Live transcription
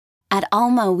At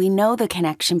Alma, we know the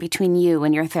connection between you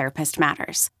and your therapist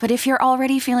matters. But if you're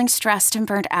already feeling stressed and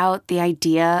burnt out, the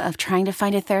idea of trying to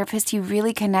find a therapist you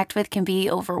really connect with can be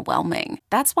overwhelming.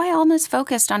 That's why Alma's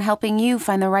focused on helping you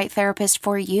find the right therapist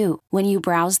for you. When you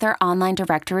browse their online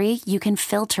directory, you can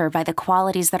filter by the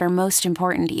qualities that are most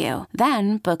important to you.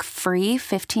 Then book free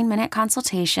 15-minute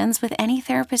consultations with any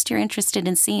therapist you're interested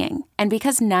in seeing. And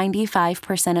because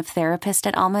 95% of therapists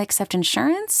at Alma accept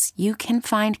insurance, you can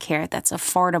find care that's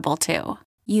affordable too.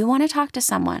 You want to talk to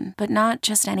someone, but not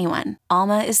just anyone.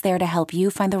 Alma is there to help you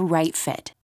find the right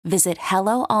fit. Visit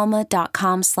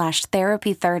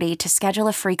helloalma.com/therapy30 to schedule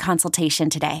a free consultation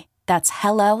today. That's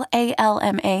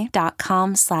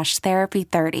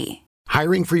helloalma.com/therapy30.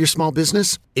 Hiring for your small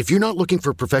business? If you're not looking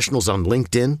for professionals on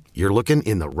LinkedIn, you're looking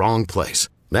in the wrong place.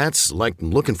 That's like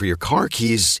looking for your car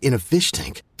keys in a fish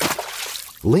tank.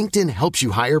 LinkedIn helps you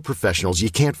hire professionals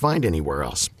you can't find anywhere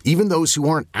else, even those who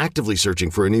aren't actively searching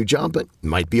for a new job but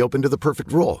might be open to the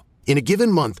perfect role. In a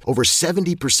given month, over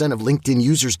 70% of LinkedIn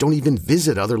users don't even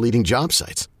visit other leading job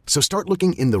sites. So start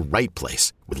looking in the right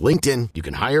place. With LinkedIn, you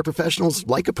can hire professionals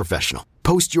like a professional.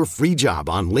 Post your free job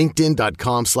on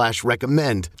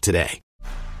linkedin.com/recommend today.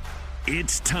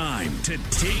 It's time to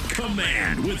take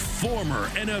command with former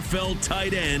NFL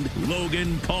tight end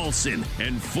Logan Paulsen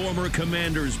and former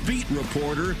Commanders beat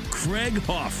reporter Craig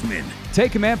Hoffman.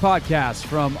 Take Command podcast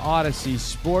from Odyssey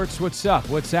Sports. What's up?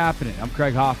 What's happening? I'm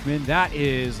Craig Hoffman. That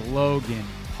is Logan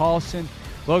Paulsen.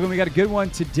 Logan, we got a good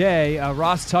one today.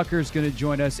 Ross Tucker is going to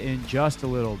join us in just a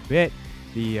little bit.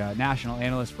 The national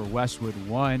analyst for Westwood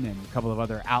One and a couple of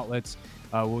other outlets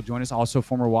will join us. Also,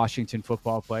 former Washington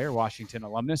football player, Washington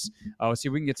alumnus. Let's see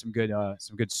if we can get some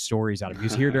good stories out of him. He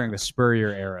was here during the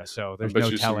Spurrier era, so there's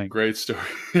no telling. Great story.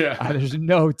 Yeah, there's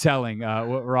no telling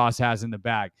what Ross has in the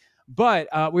bag. But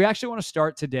we actually want to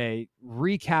start today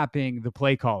recapping the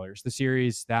play callers, the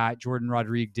series that Jordan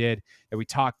Rodriguez did that we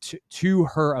talked to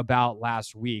her about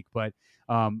last week. But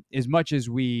as much as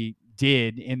we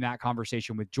did in that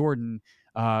conversation with Jordan,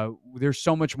 there's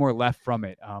so much more left from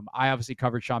it. I obviously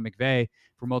covered Sean McVay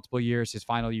for multiple years, his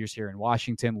final years here in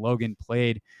Washington. Logan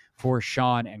played for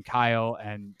Sean and Kyle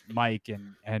and Mike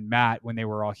and Matt when they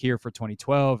were all here for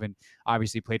 2012, and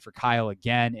obviously played for Kyle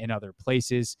again in other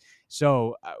places.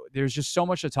 So there's just so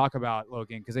much to talk about,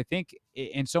 Logan, because I think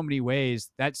in so many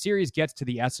ways that series gets to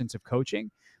the essence of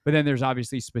coaching, but then there's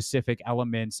obviously specific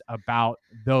elements about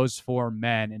those four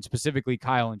men, and specifically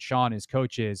Kyle and Sean as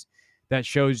coaches, that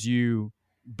shows you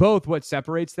both what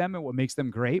separates them and what makes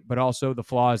them great, but also the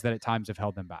flaws that at times have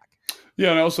held them back.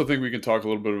 Yeah, and I also think we can talk a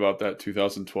little bit about that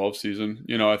 2012 season.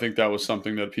 I think that was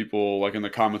something that people, like in the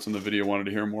comments on the video, wanted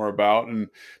to hear more about, and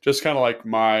just kind of like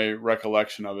my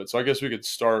recollection of it. So I guess we could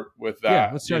start with that. Yeah,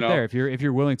 let's start there if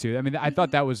you're willing to. I mean, I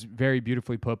thought that was very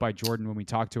beautifully put by Jordan when we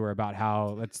talked to her about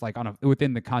how it's like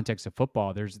within the context of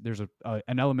football, there's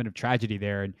an element of tragedy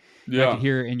there, and I could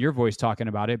hear in your voice talking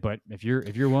about it. But if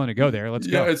you're willing to go there, let's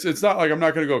go. Yeah, it's not like I'm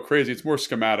not going to go crazy. It's more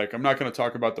schematic. I'm not going to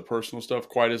talk about the personal stuff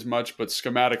quite as much, but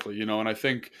schematically, and I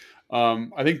think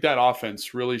that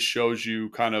offense really shows you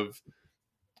kind of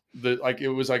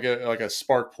it was like a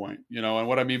spark point, and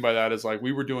what I mean by that is like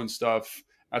we were doing stuff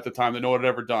at the time that no one had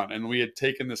ever done, and we had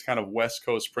taken this kind of West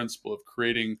Coast principle of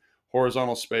creating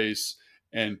horizontal space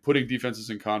and putting defenses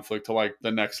in conflict to like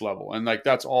the next level, and like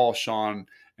that's all Sean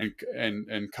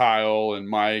and Kyle and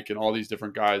Mike and all these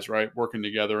different guys, right, working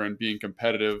together and being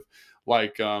competitive,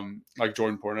 like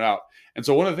Jordan pointed out. And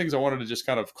so one of the things I wanted to just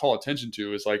kind of call attention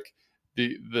to is like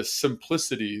the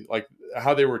simplicity, like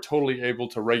how they were totally able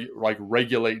to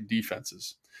regulate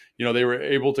defenses. They were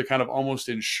able to kind of almost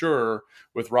ensure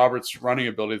with Robert's running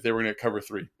ability that they were going to cover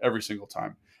three every single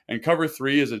time. And cover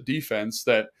three is a defense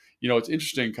that, it's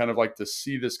interesting kind of like to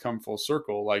see this come full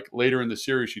circle. Like later in the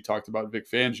series, she talked about Vic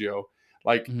Fangio,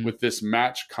 with this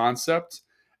match concept,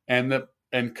 and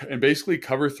basically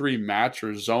cover three match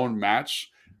or zone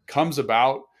match comes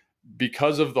about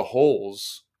because of the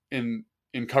holes in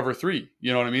cover three, you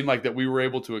know what I mean? Like that we were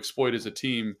able to exploit as a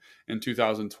team in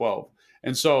 2012.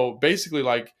 And so basically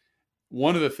like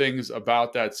one of the things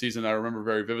about that season that I remember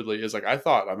very vividly is like,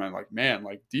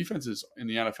 defenses in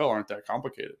the NFL aren't that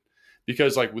complicated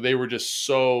because like they were just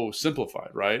so simplified.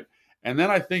 Right. And then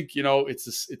I think,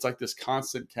 it's like this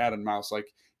constant cat and mouse,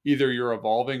 like either you're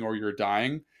evolving or you're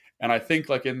dying. And I think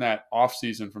like in that off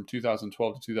season from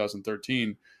 2012 to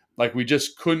 2013, like we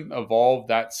just couldn't evolve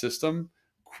that system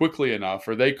quickly enough,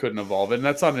 or they couldn't evolve it. And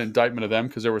that's not an indictment of them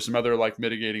because there were some other like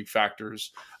mitigating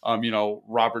factors,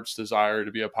 Robert's desire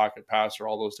to be a pocket passer,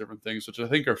 all those different things, which I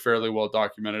think are fairly well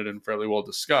documented and fairly well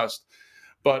discussed.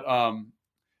 But,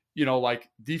 like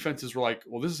defenses were like,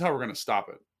 well, this is how we're going to stop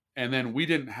it. And then we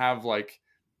didn't have like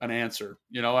an answer,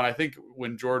 you know. And I think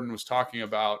when Jordan was talking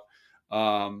about,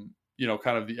 you know,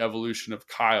 kind of the evolution of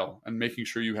Kyle and making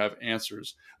sure you have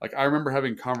answers. Like I remember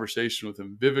having conversation with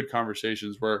him, vivid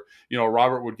conversations where, you know,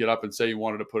 Robert would get up and say he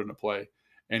wanted to put in a play,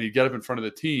 and he'd get up in front of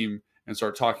the team and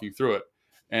start talking through it.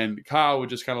 And Kyle would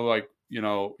just kind of like, you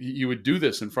know, he would do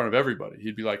this in front of everybody.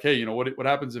 He'd be like, hey, you know, what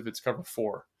happens if it's cover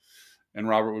 4? And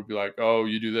Robert would be like, oh,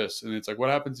 you do this. And it's like, what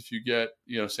happens if you get,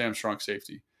 you know, Sam Strunk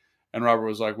safety? And Robert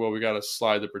was like, well, we got to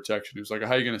slide the protection. He was like,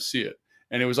 how are you going to see it?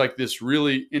 And it was like this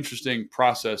really interesting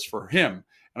process for him.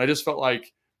 And I just felt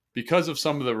like because of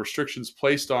some of the restrictions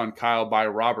placed on Kyle by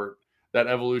Robert, that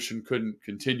evolution couldn't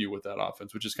continue with that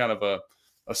offense, which is kind of a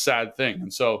sad thing.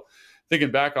 And so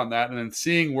thinking back on that and then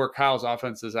seeing where Kyle's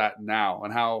offense is at now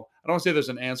and how, I don't want to say there's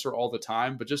an answer all the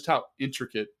time, but just how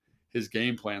intricate his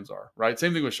game plans are, right?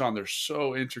 Same thing with Sean. They're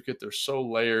so intricate. They're so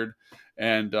layered.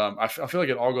 And I feel like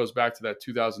it all goes back to that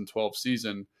 2012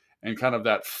 season and kind of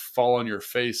that fall on your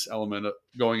face element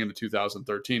going into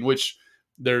 2013, which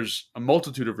there's a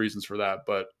multitude of reasons for that.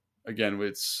 But again,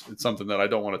 it's something that I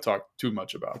don't want to talk too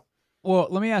much about. Well,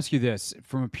 let me ask you this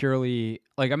from a purely,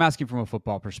 like, I'm asking from a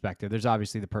football perspective. There's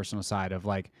obviously the personal side of,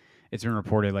 like, it's been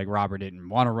reported like Robert didn't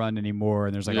want to run anymore.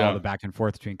 And there's like all the back and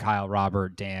forth between Kyle,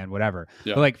 Robert, Dan, whatever.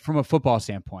 Yeah. But like from a football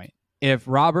standpoint, if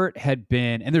Robert had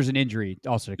been, and there's an injury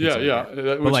also to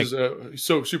consider. Which like, is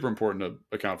so super important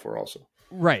to account for also.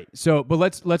 Right. So, but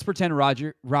let's pretend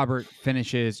Robert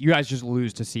finishes, you guys just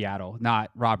lose to Seattle,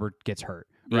 not Robert gets hurt.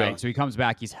 Right. Yeah. So he comes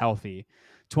back, he's healthy.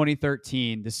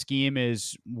 2013, the scheme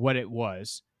is what it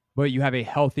was, but you have a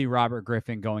healthy Robert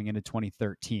Griffin going into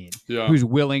 2013, who's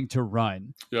willing to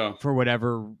run for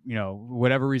whatever, you know,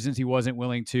 whatever reasons he wasn't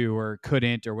willing to or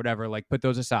couldn't or whatever, like put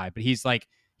those aside. But he's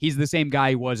the same guy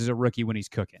he was as a rookie when he's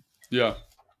cooking. Yeah.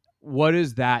 What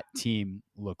does that team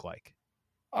look like?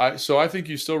 So I think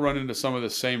you still run into some of the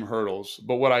same hurdles,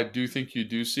 but what I do think you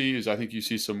do see is I think you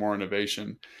see some more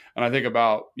innovation. And I think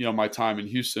about, you know, my time in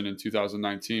Houston in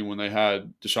 2019 when they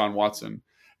had Deshaun Watson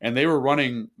and they were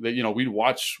running that, you know, we'd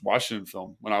watch Washington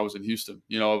film when I was in Houston,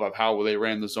 you know, of how they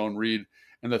ran the zone read.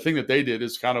 And the thing that they did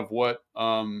is kind of what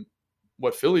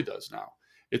Philly does now.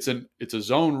 It's a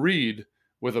zone read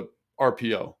with a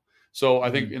RPO. So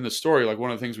I think in the story, like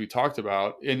one of the things we talked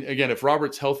about, and again, if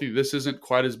Robert's healthy, this isn't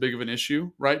quite as big of an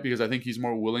issue, right? Because I think he's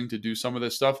more willing to do some of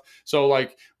this stuff. So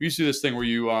like we used to do this thing where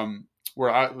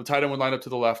the tight end would line up to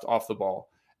the left off the ball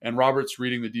and Robert's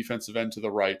reading the defensive end to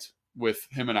the right with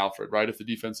him and Alfred, right? If the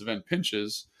defensive end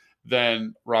pinches,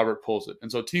 then Robert pulls it. And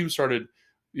so teams started,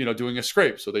 you know, doing a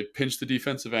scrape. So they pinch the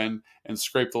defensive end and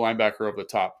scrape the linebacker over the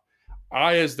top.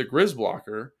 I, as the Grizz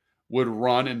blocker, would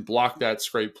run and block that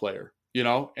scrape player. You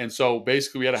know, and so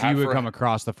basically we had you would come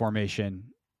across the formation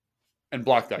and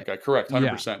block that guy. Correct.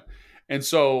 100%. Yeah. And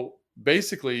so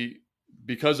basically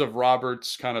because of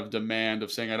Robert's kind of demand of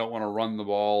saying, I don't want to run the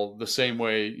ball the same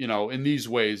way, you know, in these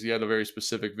ways, he had a very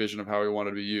specific vision of how he wanted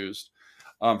to be used.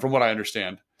 From what I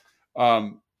understand,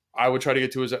 I would try to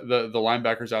get to the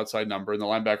linebacker's outside number and the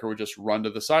linebacker would just run to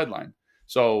the sideline.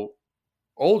 So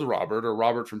old Robert or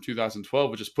Robert from 2012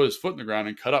 would just put his foot in the ground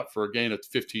and cut up for a gain of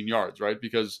 15 yards, right?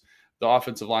 Because the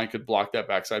offensive line could block that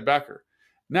backside backer.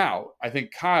 Now, I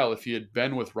think Kyle, if he had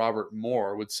been with Robert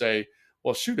more, would say,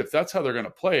 well, shoot, if that's how they're going to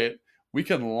play it, we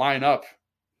can line up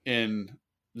in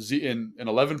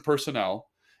 11 personnel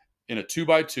in a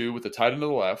 2x2 with the tight end to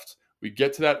the left. We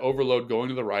get to that overload going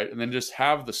to the right, and then just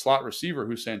have the slot receiver,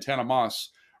 who's Santana Moss,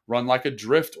 run like a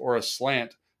drift or a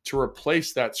slant to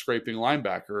replace that scraping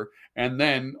linebacker. And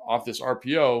then off this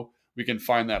RPO, we can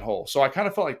find that hole. So I kind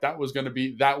of felt like that was going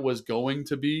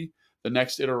to be the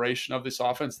next iteration of this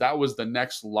offense. That was the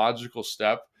next logical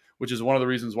step, which is one of the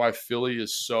reasons why Philly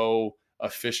is so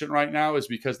efficient right now, is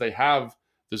because they have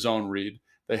the zone read,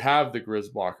 they have the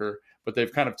Grizz blocker, but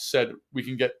they've kind of said we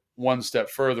can get one step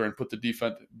further and put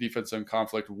the defense in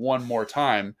conflict one more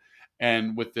time,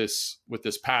 and with this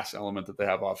pass element that they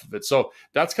have off of it. So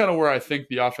that's kind of where I think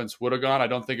the offense would have gone. I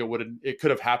don't think it could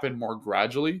have happened more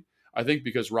gradually. I think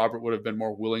because Robert would have been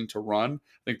more willing to run,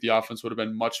 I think the offense would have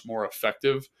been much more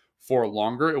effective for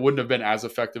longer. It wouldn't have been as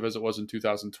effective as it was in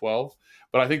 2012.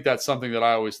 But I think that's something that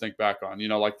I always think back on. You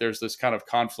know, like there's this kind of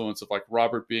confluence of like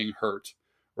Robert being hurt,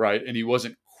 right? And he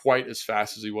wasn't quite as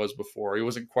fast as he was before. He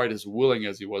wasn't quite as willing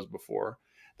as he was before.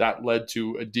 That led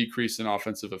to a decrease in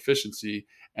offensive efficiency.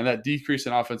 And that decrease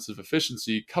in offensive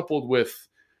efficiency, coupled with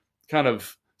kind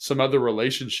of some other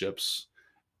relationships,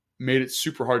 made it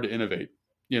super hard to innovate.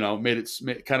 You know, made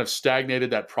it kind of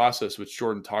stagnated that process, which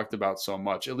Jordan talked about so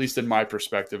much, at least in my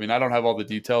perspective. And I don't have all the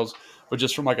details, but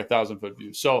just from like a 1,000-foot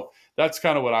view. So that's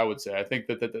kind of what I would say. I think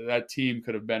that team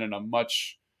could have been in a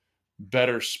much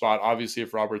better spot, obviously,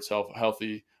 if Robert's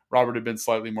healthy. Robert had been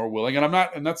slightly more willing.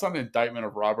 And that's not an indictment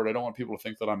of Robert. I don't want people to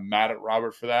think that I'm mad at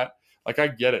Robert for that. Like, I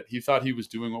get it. He thought he was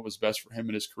doing what was best for him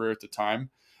in his career at the time.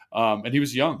 And he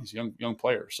was young. He's a young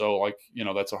player. So, like,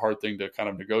 that's a hard thing to kind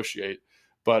of negotiate.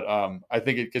 But I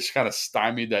think it just kind of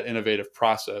stymied that innovative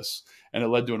process, and it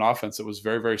led to an offense that was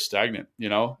very, very stagnant,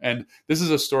 And this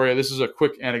is a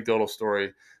quick anecdotal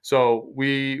story. So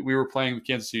we were playing the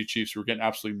Kansas City Chiefs. We were getting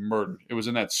absolutely murdered. It was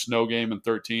in that snow game in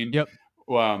 13. Yep.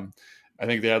 I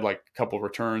think they had like a couple of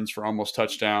returns for almost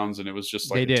touchdowns, and it was just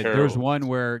like they did. terrible. There was one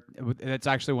where that's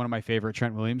actually one of my favorite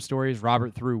Trent Williams stories.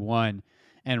 Robert threw one,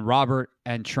 and Robert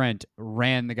and Trent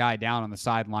ran the guy down on the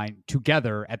sideline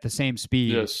together at the same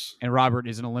speed. Yes. And Robert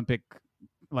is an Olympic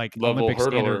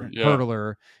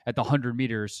hurdler at the 100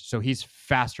 meters. So he's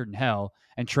faster than hell.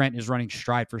 And Trent is running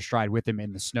stride for stride with him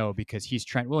in the snow because he's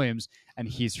Trent Williams and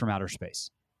he's from outer space.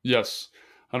 Yes,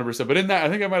 100%. But in that, I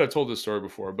think I might have told this story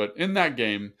before, but in that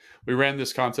game, we ran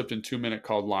this concept in 2 minute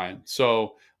called Lion.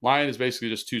 So Lion is basically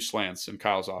just two slants in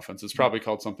Kyle's offense. It's probably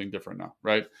called something different now,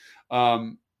 right?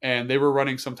 And they were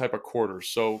running some type of quarters.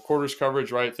 So quarters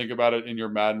coverage, right? Think about it in your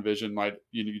Madden vision. Like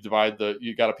you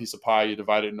got a piece of pie, you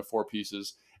divide it into 4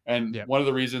 pieces. And one of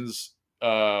the reasons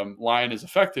Lion is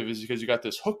effective is because you got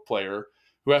this hook player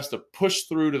who has to push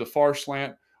through to the far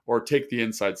slant or take the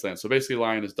inside slant. So basically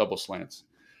Lion is double slants.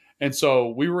 And so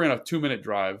we were in a 2 minute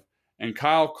drive, and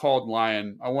Kyle called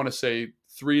Lion, I want to say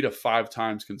 3 to 5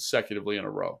 times consecutively in a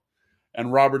row.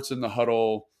 And Robert's in the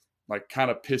huddle, like kind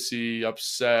of pissy,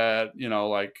 upset,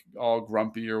 like all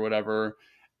grumpy or whatever.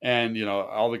 And,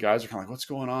 all the guys are kind of like, what's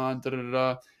going on? Da, da, da,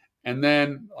 da. And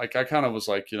then like, I kind of was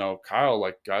like, Kyle,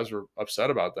 like guys were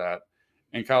upset about that.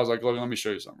 And Kyle's like, Logan, let me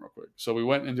show you something real quick. So we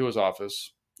went into his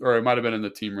office, or it might've been in the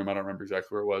team room. I don't remember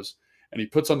exactly where it was. And he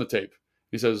puts on the tape.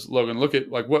 He says, Logan, look at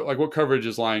what coverage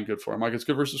is Lion good for? I'm like, it's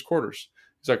good versus quarters.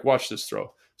 He's like, watch this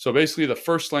throw. So basically the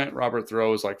first slant Robert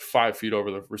throw is like 5 feet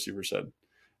over the receiver's head.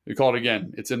 We call it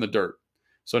again. It's in the dirt.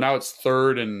 So now it's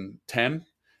 3rd and 10,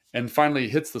 and finally he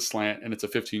hits the slant, and it's a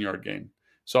 15-yard gain.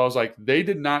 So I was like, they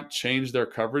did not change their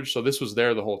coverage. So this was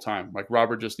there the whole time. Like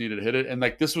Robert just needed to hit it. And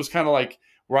like, this was kind of like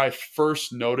where I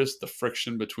first noticed the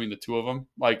friction between the two of them.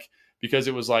 Like, because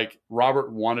it was like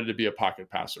Robert wanted to be a pocket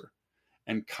passer,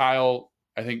 and Kyle,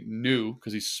 I think, knew,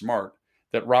 because he's smart,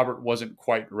 that Robert wasn't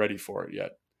quite ready for it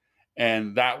yet.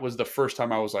 And that was the first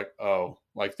time I was like, oh,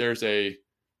 like there's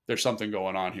something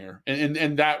going on here.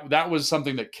 And that was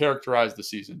something that characterized the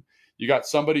season. You got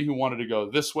somebody who wanted to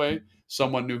go this way.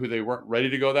 Someone knew who they weren't ready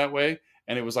to go that way.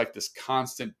 And it was like this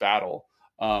constant battle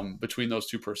between those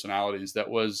two personalities that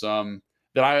was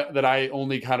that I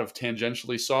only kind of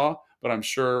tangentially saw, but I'm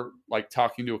sure, like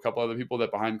talking to a couple other people,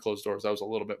 that behind closed doors, that was a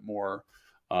little bit more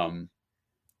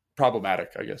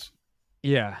problematic, I guess.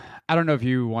 Yeah. I don't know if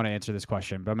you want to answer this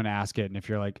question, but I'm going to ask it. And if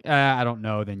you're like, I don't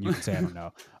know, then you can say, I don't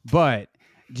know. But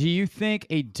do you think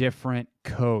a different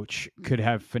coach could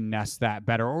have finessed that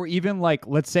better? Or even like,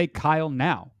 let's say Kyle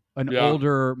now, an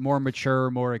older, more mature,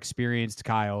 more experienced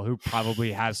Kyle, who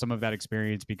probably has some of that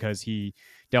experience because he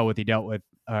dealt what he dealt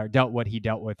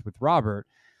with with Robert.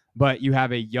 But you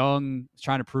have a young,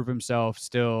 trying to prove himself,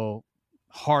 still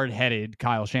hard-headed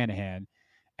Kyle Shanahan,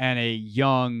 and a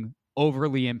young,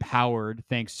 overly empowered,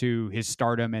 thanks to his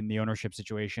stardom and the ownership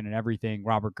situation and everything,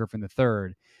 Robert Griffin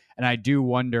III. And I do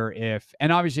wonder if,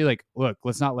 and obviously, like, look,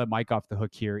 let's not let Mike off the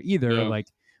hook here either. Yeah. Like,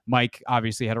 Mike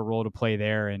obviously had a role to play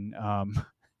there, and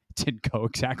didn't go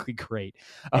exactly great.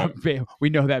 We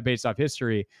know that based off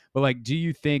history. But like, do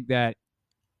you think that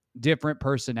different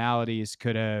personalities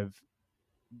could have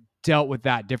dealt with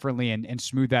that differently and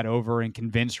smooth that over and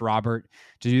convince Robert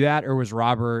to do that? Or was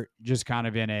Robert just kind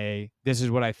of in a, this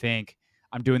is what I think,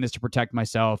 I'm doing this to protect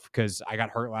myself because I got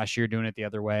hurt last year doing it the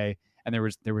other way, and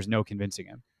there was no convincing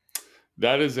him?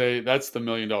 That's the $1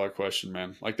 million question,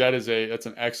 man. Like that's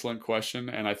an excellent question.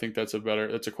 And I think that's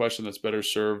a question that's better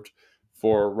served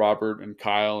for Robert and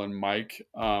Kyle and Mike,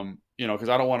 because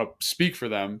I don't want to speak for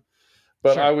them,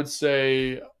 but sure.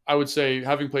 I would say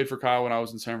having played for Kyle when I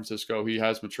was in San Francisco, he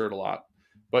has matured a lot.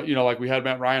 But, like we had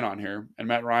Matt Ryan on here, and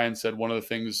Matt Ryan said one of the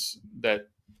things that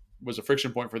was a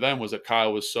friction point for them was that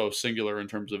Kyle was so singular in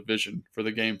terms of vision for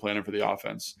the game plan and for the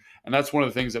offense. And that's one of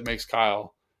the things that makes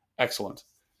Kyle excellent.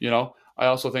 I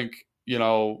also think,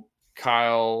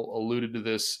 Kyle alluded to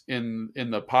this in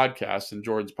the podcast, in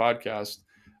Jordan's podcast,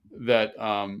 that,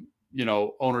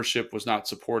 ownership was not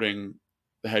supporting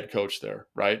the head coach there.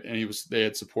 Right. And they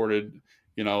had supported,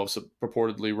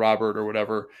 purportedly Robert or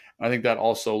whatever. And I think that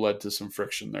also led to some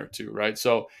friction there too. Right.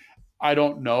 So I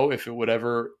don't know if it would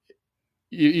ever,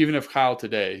 even if Kyle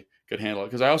today could handle it.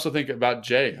 Because I also think about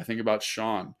Jay. I think about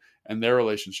Sean and their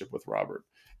relationship with Robert.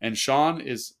 And Sean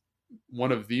is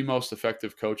one of the most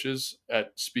effective coaches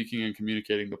at speaking and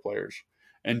communicating to players.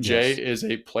 And Jay is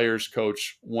a player's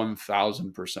coach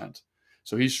 1000%.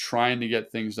 So he's trying to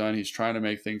get things done. He's trying to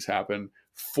make things happen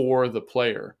for the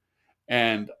player.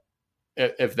 And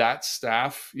if that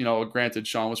staff, granted,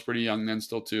 Sean was pretty young then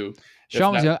still too.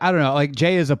 Sean was young. I don't know. Like,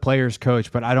 Jay is a player's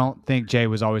coach, but I don't think Jay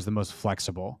was always the most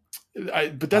flexible.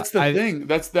 But that's the thing.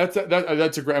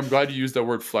 I'm glad you used that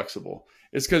word flexible.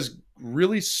 It's because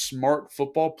really smart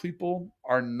football people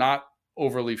are not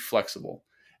overly flexible,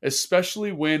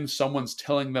 especially when someone's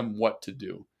telling them what to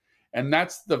do. And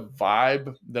that's the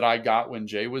vibe that I got when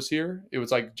Jay was here. It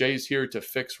was like, Jay's here to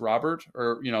fix Robert,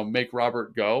 or, make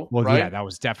Robert go. Well, right? Yeah, that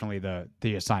was definitely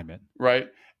the assignment. Right.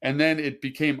 And then it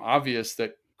became obvious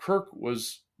that Kirk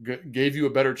gave you a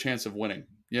better chance of winning,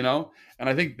 And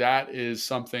I think that is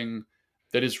something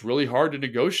that is really hard to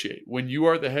negotiate. When you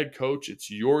are the head coach,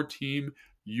 it's your team.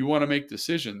 You want to make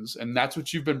decisions. And that's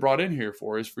what you've been brought in here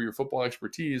for, is for your football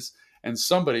expertise. And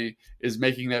somebody is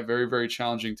making that very, very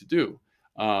challenging to do.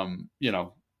 And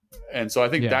so I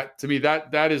think that, to me,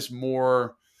 that is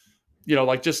more,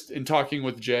 like, just in talking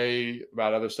with Jay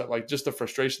about other stuff, like just the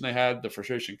frustration they had, the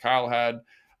frustration Kyle had,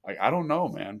 like, I don't know,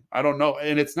 man. I don't know.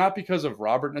 And it's not because of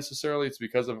Robert necessarily. It's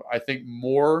because of, I think,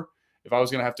 more, if I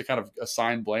was going to have to kind of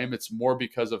assign blame, it's more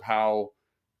because of how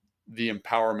the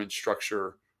empowerment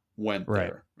structure went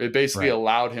there. It basically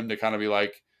allowed him to kind of be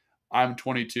like, I'm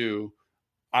 22.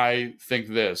 I think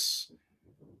this,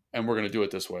 and we're going to do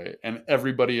it this way. And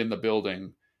everybody in the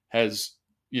building has,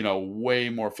 way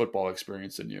more football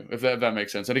experience than you, if that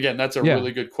makes sense. And again, that's a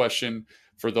really good question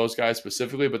for those guys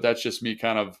specifically, but that's just me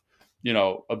kind of,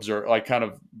 observe, like, kind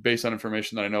of based on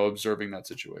information that I know, observing that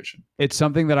situation. It's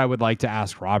something that I would like to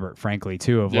ask Robert, frankly,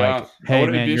 too, of like, hey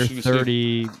man, you're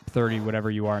 30, whatever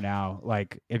you are now.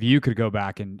 Like, if you could go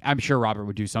back, and I'm sure Robert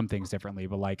would do some things differently,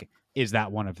 but like, is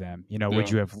that one of them? Would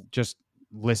you have just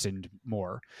listened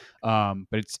more?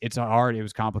 But it's hard. It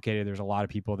was complicated. There's a lot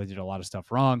of people that did a lot of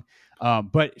stuff wrong.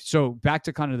 But so back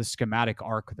to kind of the schematic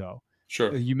arc though.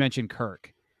 Sure. You mentioned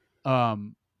Kirk.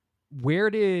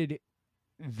 Where did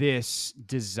this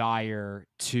desire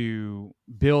to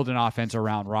build an offense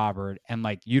around Robert and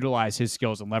like utilize his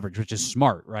skills and leverage, which is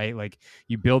smart, right? Like,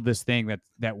 you build this thing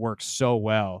that works so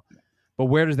well, but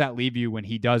where does that leave you when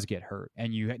he does get hurt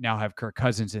and you now have Kirk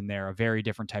Cousins in there, a very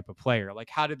different type of player?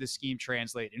 Like, how did the scheme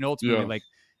translate? And ultimately, like,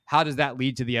 how does that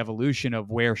lead to the evolution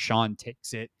of where Sean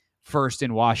takes it, first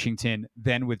in Washington,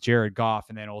 then with Jared Goff,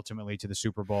 and then ultimately to the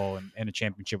Super Bowl and a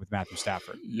championship with Matthew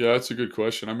Stafford? Yeah, that's a good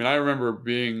question. I mean, I remember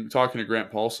talking to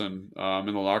Grant Paulson in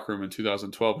the locker room in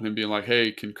 2012, and him being like,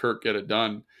 "Hey, can Kirk get it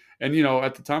done?" And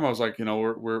at the time, I was like,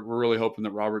 we're really hoping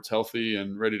that Robert's healthy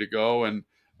and ready to go. And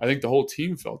I think the whole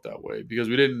team felt that way because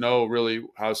we didn't know really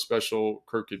how special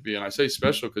Kirk could be. And I say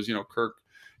special because Kirk,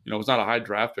 was not a high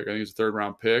draft pick. I think he was a 3rd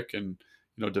round pick, and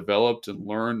developed and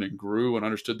learned and grew and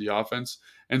understood the offense.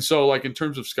 And so, like, in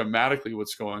terms of schematically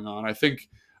what's going on, I think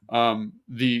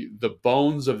the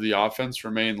bones of the offense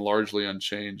remain largely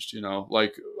unchanged.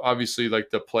 Like, obviously,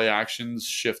 like, the play actions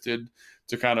shifted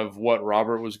to kind of what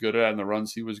Robert was good at and the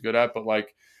runs he was good at. But,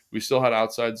 like, we still had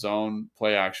outside zone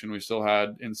play action. We still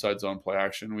had inside zone play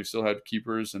action. We still had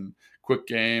keepers and quick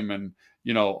game and,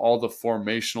 all the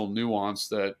formational nuance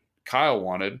that Kyle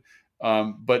wanted.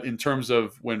 But in terms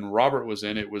of when Robert was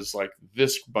in, it was like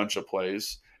this bunch of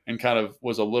plays and kind of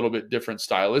was a little bit different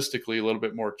stylistically, a little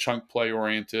bit more chunk play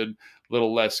oriented, a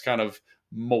little less kind of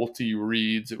multi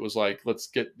reads. It was like, let's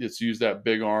use that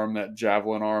big arm, that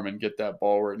javelin arm, and get that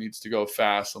ball where it needs to go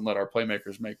fast and let our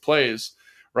playmakers make plays.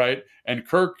 Right. And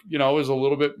Kirk, is a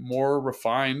little bit more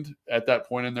refined at that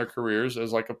point in their careers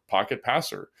as like a pocket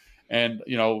passer. And,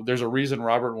 there's a reason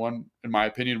Robert won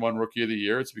Rookie of the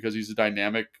Year. It's because he's a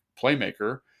dynamic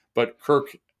playmaker, but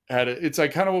Kirk it's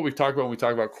like kind of what we talk about when we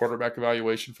talk about quarterback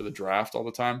evaluation for the draft all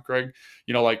the time, Craig.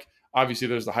 Like, obviously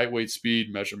there's the height, weight,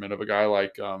 speed measurement of a guy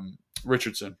like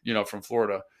Richardson, from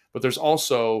Florida, but there's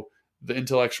also the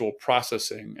intellectual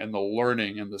processing and the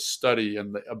learning and the study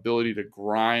and the ability to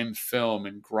grind film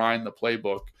and grind the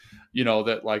playbook,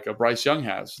 that like a Bryce Young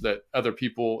has that other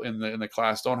people in the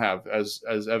class don't have, as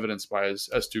evidenced by his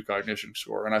S2 cognition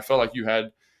score. And I felt like you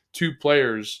had 2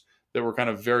 players that were kind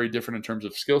of very different in terms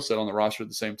of skill set on the roster at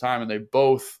the same time. And they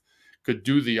both could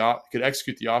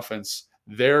execute the offense,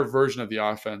 their version of the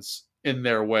offense in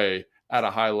their way at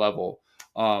a high level.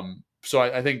 So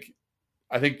I think,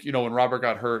 when Robert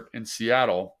got hurt in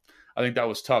Seattle, I think that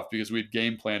was tough because we'd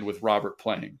game planned with Robert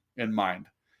playing in mind,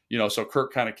 so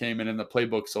Kirk kind of came in the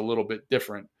playbook's a little bit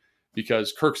different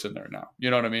because Kirk's in there now, you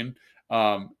know what I mean?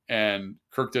 And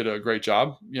Kirk did a great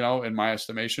job, in my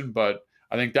estimation, but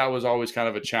I think that was always kind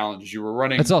of a challenge. You were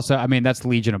running. That's also, I mean, that's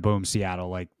Legion of Boom, Seattle.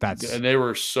 Like that's, and they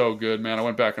were so good, man. I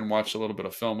went back and watched a little bit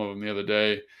of film of them the other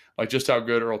day, like just how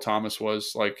good Earl Thomas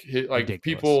was. Like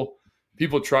people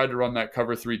tried to run that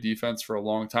cover 3 defense for a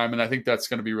long time, and I think that's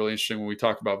going to be really interesting when we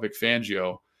talk about Vic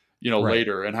Fangio,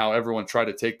 later, and how everyone tried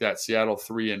to take that Seattle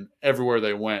 3 and everywhere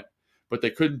they went, but they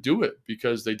couldn't do it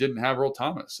because they didn't have Earl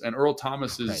Thomas, and Earl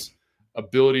Thomas's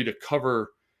ability to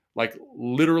cover like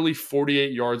literally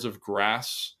 48 yards of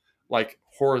grass, like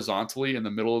horizontally in the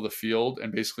middle of the field,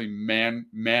 and basically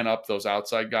man up those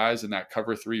outside guys in that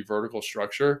cover 3 vertical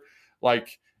structure,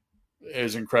 like,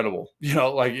 is incredible.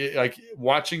 Like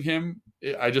watching him,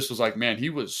 I just was like, man, he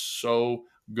was so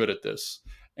good at this,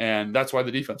 and that's why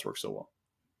the defense works so well.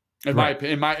 In my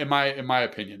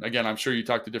opinion. Again, I'm sure you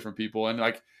talk to different people, and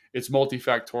like it's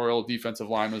multifactorial. Defensive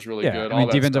line was really good. I mean,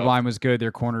 defensive line was good.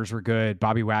 Their corners were good.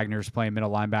 Bobby Wagner's playing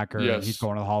middle linebacker. Yes. And he's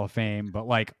going to the Hall of Fame. But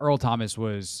like Earl Thomas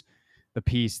was the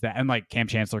piece that, and like Cam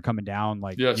Chancellor coming down,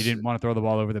 like you didn't want to throw the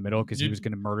ball over the middle because he was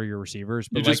going to murder your receivers.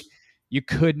 But you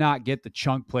could not get the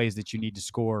chunk plays that you need to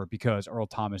score because Earl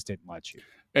Thomas didn't let you.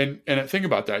 And think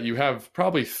about that. You have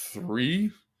probably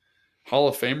 3 Hall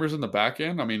of Famers in the back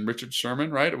end. I mean, Richard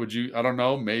Sherman, right? I don't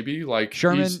know, maybe like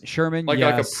Sherman, like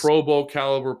a Pro Bowl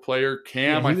caliber player.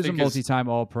 Cam, he was a multi-time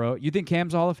All-Pro. You think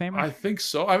Cam's a Hall of Famer? I think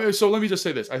so. I mean, so let me just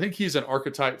say this. I think he's an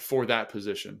archetype for that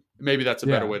position. Maybe that's a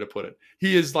better way to put it.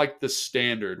 He is like the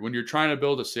standard. When you're trying to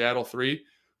build a Seattle 3,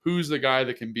 who's the guy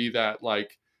that can be that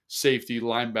like safety,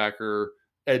 linebacker,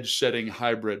 edge-setting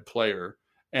hybrid player?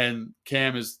 And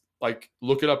Cam is like,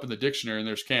 look it up in the dictionary and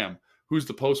there's Cam. Who's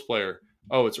the post player?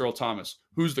 Oh, it's Earl Thomas.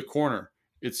 Who's the corner?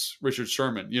 It's Richard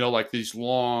Sherman. Like these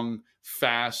long,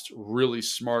 fast, really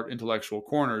smart intellectual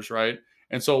corners, right?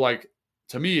 And so like,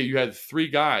 to me, you had 3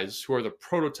 guys who are the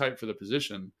prototype for the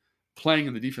position playing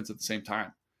in the defense at the same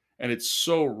time. And it's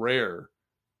so rare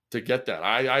to get that,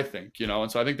 I think,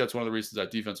 and so I think that's one of the reasons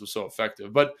that defense was so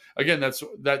effective. But again,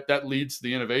 that leads to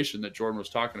the innovation that Jordan was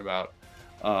talking about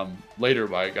later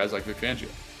by guys like Vic Fangio.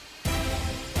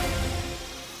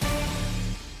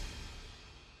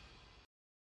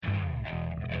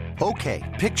 Okay,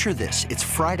 picture this. It's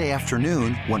Friday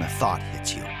afternoon when a thought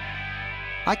hits you.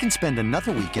 I can spend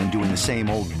another weekend doing the same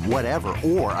old whatever,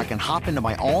 or I can hop into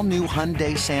my all-new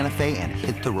Hyundai Santa Fe and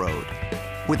hit the road.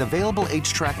 With available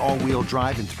H-Track all-wheel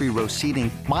drive and 3-row seating,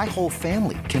 my whole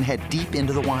family can head deep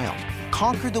into the wild.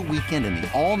 Conquer the weekend in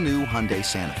the all-new Hyundai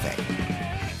Santa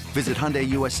Fe. Visit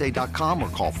HyundaiUSA.com or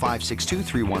call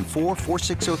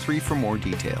 562-314-4603 for more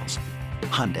details.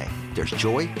 Hyundai, there's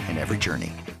joy in every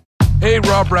journey. Hey,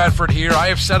 Rob Bradford here. I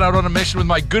have set out on a mission with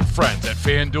my good friends at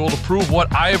FanDuel to prove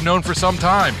what I have known for some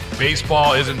time.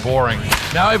 Baseball isn't boring.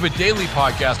 Now I have a daily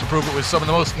podcast to prove it with some of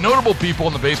the most notable people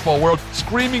in the baseball world,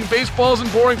 screaming baseball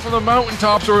isn't boring from the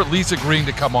mountaintops, or at least agreeing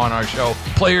to come on our show.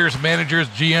 Players, managers,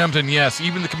 GMs, and yes,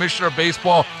 even the commissioner of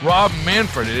baseball, Rob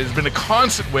Manfred. It has been a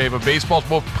constant wave of baseball's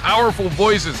most powerful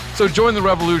voices. So join the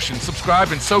revolution.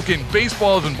 Subscribe and soak in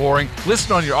Baseball Isn't Boring.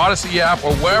 Listen on your Odyssey app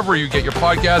or wherever you get your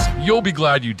podcasts. You'll be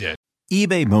glad you did.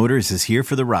 eBay Motors is here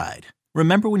for the ride.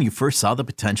 Remember when you first saw the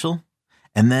potential?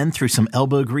 And then through some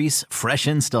elbow grease, fresh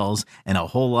installs, and a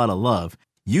whole lot of love,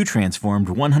 you transformed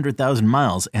 100,000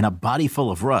 miles and a body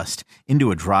full of rust into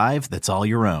a drive that's all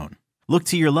your own. Look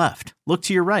to your left. Look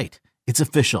to your right. It's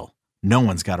official. No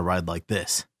one's got a ride like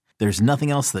this. There's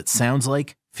nothing else that sounds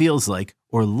like, feels like,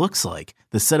 or looks like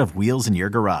the set of wheels in your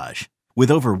garage. With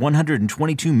over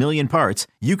 122 million parts,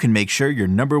 you can make sure your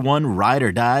number one ride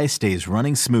or die stays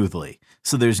running smoothly.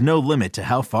 So there's no limit to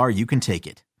how far you can take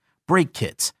it. Brake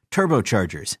kits,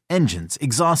 turbochargers, engines,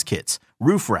 exhaust kits,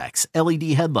 roof racks, LED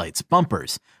headlights,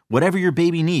 bumpers, whatever your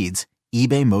baby needs,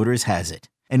 eBay Motors has it.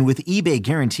 And with eBay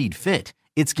Guaranteed Fit,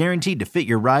 it's guaranteed to fit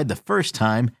your ride the first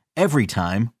time, every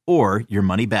time, or your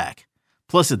money back.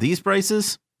 Plus at these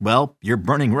prices, well, you're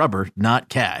burning rubber, not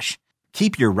cash.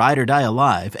 Keep your ride or die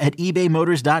alive at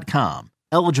ebaymotors.com.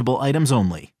 Eligible items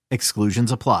only.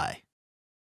 Exclusions apply.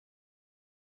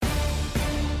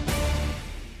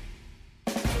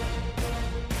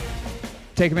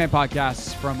 Take Command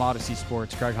podcasts from Odyssey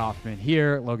Sports. Craig Hoffman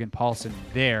here, Logan Paulson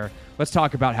there. Let's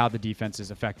talk about how the defense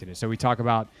has affected it. So we talk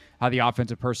about how the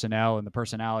offensive personnel and the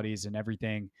personalities and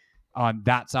everything on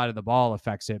that side of the ball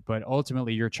affects it. But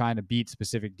ultimately, you're trying to beat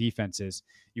specific defenses.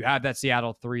 You have that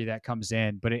Seattle 3 that comes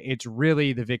in, but it's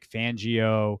really the Vic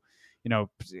Fangio,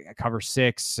 cover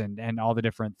 6 and all the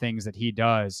different things that he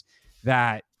does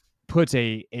that puts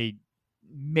a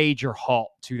major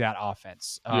halt to that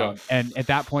offense. And at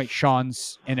that point,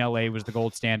 Sean's in LA was the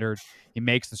gold standard. He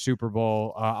makes the Super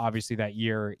Bowl, obviously that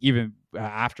year, even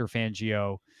after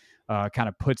Fangio kind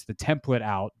of puts the template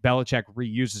out. Belichick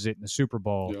reuses it in the Super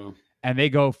Bowl. Yeah. And they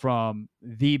go from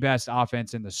the best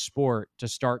offense in the sport to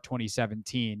start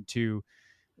 2017 to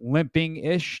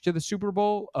limping-ish to the Super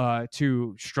Bowl,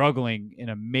 to struggling in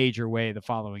a major way the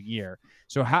following year.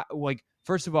 So how, like,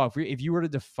 first of all, if you were to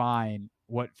define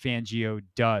what Fangio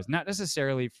does, not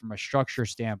necessarily from a structure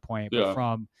standpoint, but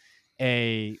from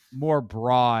a more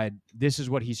broad, this is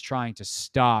what he's trying to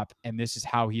stop and this is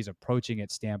how he's approaching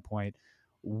it standpoint,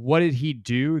 what did he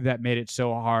do that made it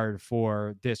so hard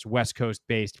for this West Coast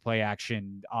based play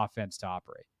action offense to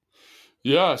operate?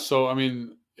 Yeah. So, I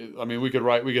mean, we could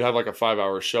have like a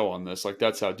 5-hour show on this. Like,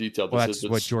 that's how detailed this is.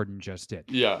 That's what Jordan just did.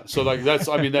 Yeah. So like,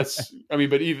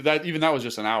 but even that was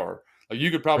just an hour. Like, you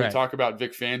could probably talk about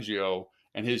Vic Fangio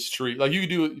and his tree. Like, you could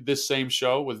do this same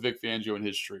show with Vic Fangio and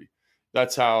his tree.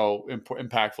 That's how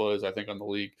impactful it is, I think, on the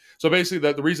league. So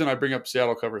basically, the reason I bring up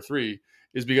Seattle cover 3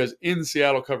 is because in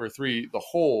Seattle cover 3, the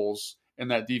holes in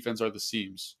that defense are the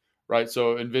seams, right?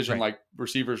 So envision like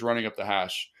receivers running up the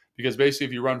hash, because basically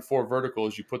if you run 4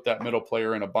 verticals, you put that middle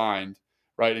player in a bind,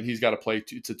 right? And he's got to play,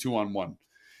 it's a 2-on-1.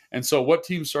 And so what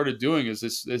teams started doing is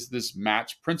this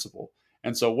match principle.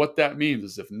 And so what that means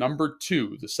is if number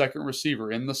 2, the second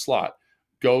receiver in the slot,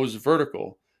 goes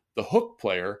vertical, the hook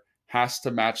player has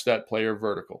to match that player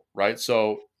vertical, right?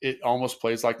 So it almost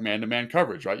plays like man-to-man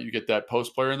coverage, right? You get that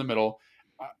post player in the middle.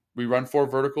 We run 4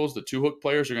 verticals. The 2 hook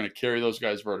players are going to carry those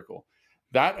guys vertical.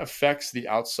 That affects the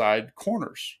outside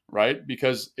corners, right?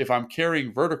 Because if I'm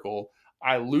carrying vertical,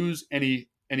 I lose any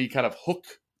kind of hook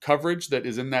coverage that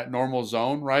is in that normal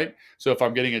zone, right? So if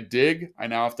I'm getting a dig, I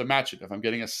now have to match it. If I'm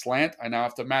getting a slant, I now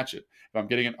have to match it. If I'm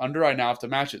getting an under, I now have to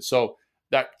match it. So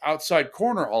that outside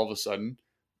corner all of a sudden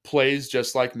plays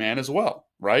just like man as well,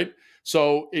 right?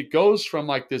 So it goes from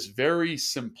like this very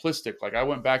simplistic, like I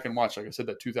went back and watched, like I said,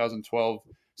 that 2012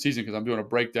 season, because I'm doing a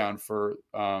breakdown for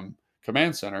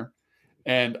Command Center.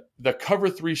 And the cover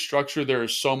 3 structure, there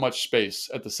is so much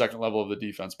space at the second level of the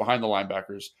defense behind the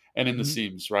linebackers and in the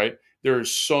seams, right? There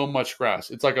is so much grass.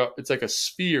 It's like a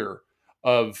sphere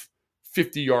of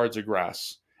 50 yards of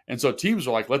grass. And so teams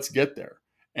are like, let's get there.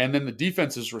 And then the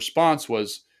defense's response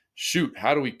was, shoot,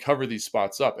 how do we cover these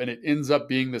spots up? And it ends up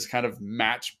being this kind of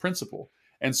match principle.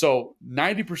 And so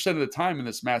 90% of the time in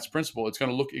this match principle, it's going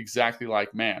to look exactly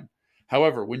like man.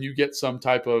 However, when you get some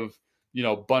type of,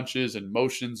 bunches and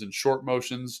motions and short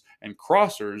motions and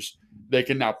crossers, they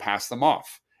can now pass them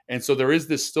off. And so there is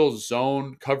this still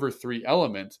zone cover 3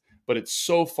 element, but it's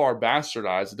so far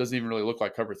bastardized, it doesn't even really look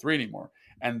like cover 3 anymore.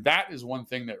 And that is one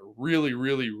thing that really,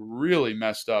 really, really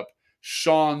messed up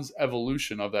Sean's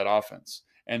evolution of that offense.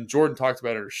 And Jordan talked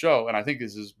about it at her show, and I think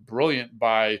this is brilliant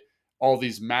by all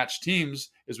these match teams,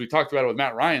 as we talked about it with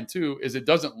Matt Ryan too, is it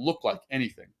doesn't look like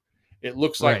anything. It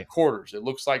looks like quarters. It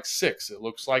looks like 6. It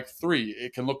looks like 3.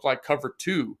 It can look like cover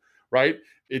 2, right?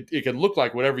 It can look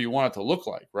like whatever you want it to look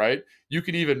like, right? You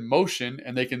can even motion,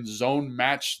 and they can zone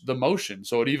match the motion.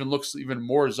 So it even looks even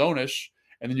more zonish,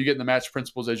 and then you get in the match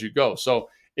principles as you go. So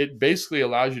it basically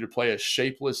allows you to play a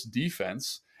shapeless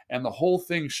defense. And the whole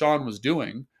thing Sean was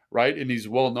doing, right, and he's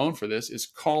well known for this, is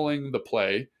calling the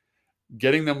play,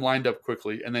 getting them lined up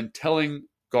quickly, and then telling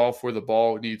Goff where the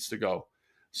ball needs to go.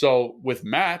 So with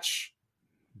match,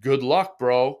 good luck,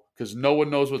 bro, because no one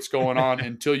knows what's going on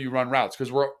until you run routes, because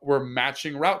we're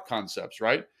matching route concepts,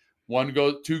 right?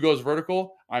 2 goes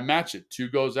vertical, I match it. 2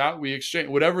 goes out, we exchange,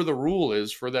 whatever the rule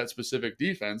is for that specific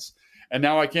defense. And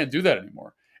now I can't do that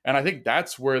anymore. And I think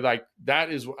that's where, like, that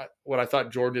is what I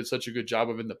thought Jordan did such a good job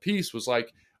of in the piece, was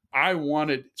like,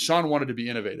 Sean wanted to be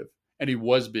innovative, and he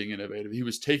was being innovative. He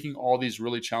was taking all these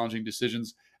really challenging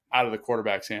decisions out of the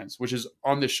quarterback's hands, which is,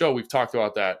 on this show, we've talked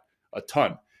about that a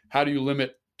ton. How do you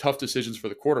limit tough decisions for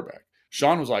the quarterback?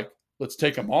 Sean was like, let's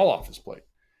take them all off his plate.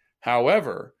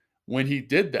 However, when he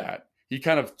did that, he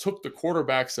kind of took the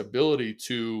quarterback's ability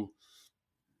to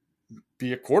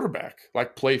be a quarterback,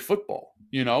 like play football,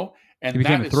 And he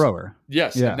became a thrower.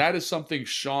 Yes, yeah. And that is something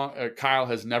Kyle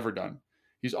has never done.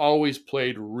 He's always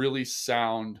played really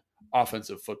sound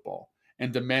offensive football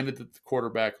and demanded that the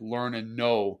quarterback learn and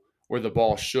know where the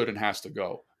ball should and has to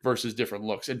go versus different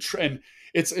looks. And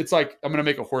it's like, I'm going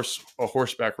to make a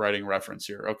horseback riding reference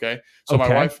here. Okay. So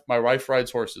my wife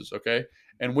rides horses. Okay.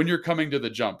 And when you're coming to the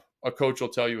jump, a coach will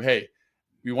tell you, hey,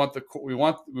 we want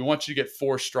you to get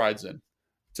 4 strides in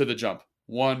to the jump.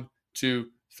 1, 2,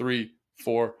 3,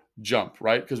 4, jump,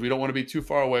 right? Because we don't want to be too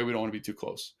far away. We don't want to be too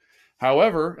close.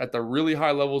 However, at the really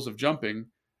high levels of jumping,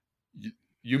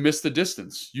 you miss the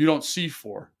distance. You don't see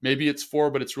 4. Maybe it's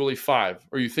 4, but it's really 5.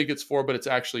 Or you think it's 4, but it's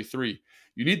actually 3.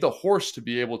 You need the horse to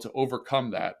be able to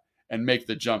overcome that and make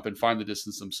the jump and find the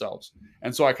distance themselves.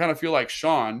 And so I kind of feel like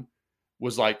Sean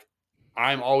was like,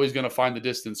 I'm always going to find the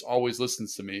distance, always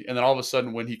listens to me. And then all of a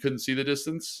sudden, when he couldn't see the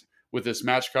distance with this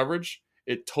match coverage,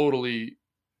 it totally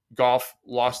Goff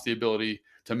lost the ability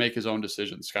to make his own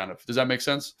decisions, kind of. Does that make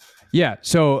sense? Yeah.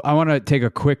 So I want to take a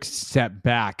quick step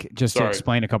back just to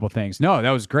explain a couple of things. No, that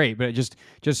was great, but just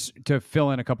to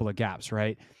fill in a couple of gaps,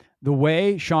 right? The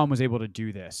way Sean was able to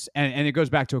do this, and it goes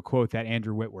back to a quote that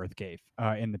Andrew Whitworth gave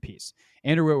in the piece.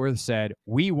 Andrew Whitworth said,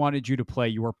 "We wanted you to play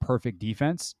your perfect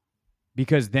defense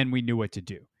because then we knew what to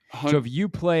do." So if you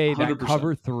play that 100%.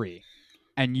 cover 3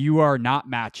 and you are not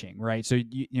matching, right? So,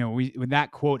 when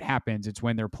that quote happens, it's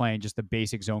when they're playing just the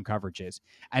basic zone coverages.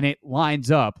 And it lines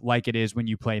up like it is when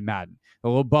you play Madden. The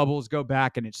little bubbles go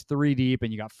back and it's 3 deep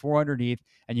and you got 4 underneath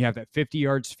and you have that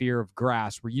 50-yard sphere of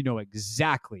grass where you know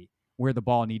exactly where the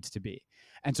ball needs to be.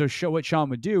 And so what Sean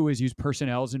would do is use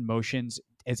personnels and motions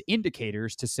as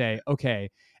indicators to say,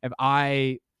 okay, if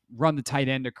I run the tight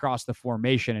end across the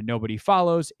formation and nobody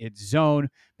follows, it's zone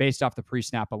based off the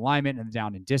pre-snap alignment and the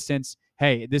down and distance.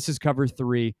 Hey, this is cover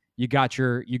 3. You got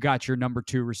your number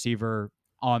 2 receiver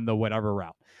on the whatever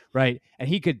route, right? And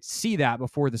he could see that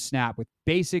before the snap with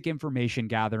basic information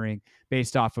gathering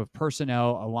based off of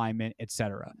personnel, alignment,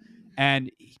 etc.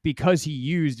 And because he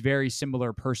used very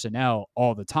similar personnel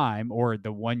all the time, or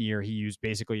the 1 year he used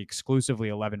basically exclusively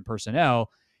 11 personnel,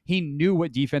 he knew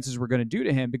what defenses were going to do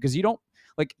to him, because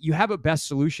you have a best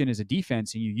solution as a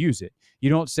defense and you use it. You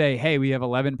don't say, hey, we have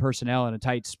 11 personnel in a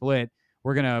tight split.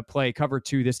 We're going to play cover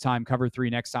 2 this time, cover 3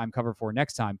 next time, cover 4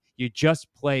 next time. You just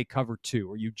play cover 2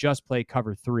 or you just play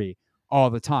cover 3 all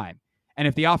the time. And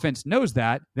if the offense knows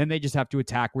that, then they just have to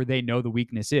attack where they know the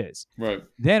weakness is. Right.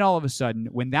 Then all of a sudden,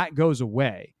 when that goes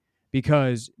away,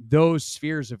 because those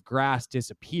spheres of grass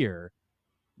disappear,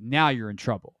 now you're in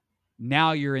trouble.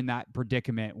 Now you're in that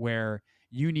predicament where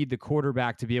you need the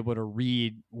quarterback to be able to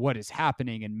read what is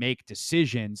happening and make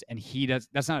decisions. And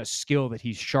that's not a skill that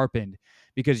he's sharpened,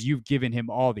 because you've given him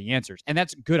all the answers. And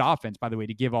that's good offense, by the way,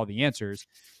 to give all the answers,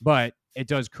 but it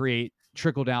does create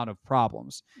trickle down of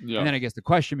problems. Yeah. And then I guess the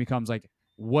question becomes, like,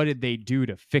 what did they do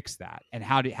to fix that? And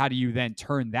how do you then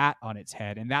turn that on its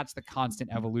head? And that's the constant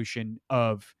evolution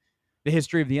of the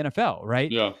history of the NFL,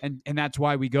 right? Yeah. And that's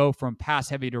why we go from pass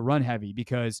heavy to run heavy,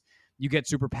 because you get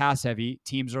super pass heavy.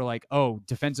 Teams are like, oh,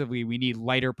 defensively, we need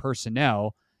lighter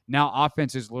personnel. Now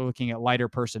offenses are looking at lighter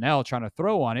personnel, trying to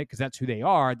throw on it because that's who they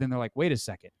are. Then they're like, wait a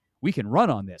second, we can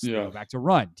run on this. Yeah. Go back to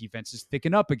run. Defenses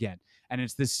thicken up again. And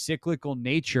it's this cyclical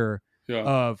nature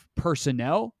of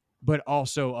personnel, but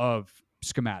also of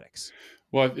schematics.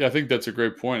 Well, I think that's a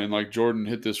great point. And like Jordan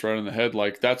hit this right on the head.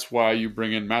 Like, that's why you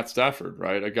bring in Matt Stafford,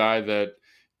 right? A guy that,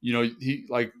 he,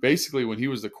 like, basically when he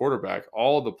was the quarterback,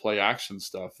 all the play action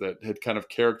stuff that had kind of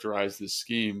characterized this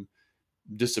scheme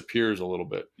disappears a little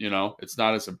bit. It's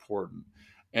not as important.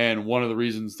 And one of the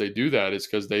reasons they do that is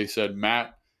because they said,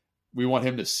 Matt, we want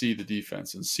him to see the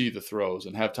defense and see the throws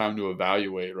and have time to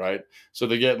evaluate, right? So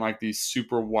they get like these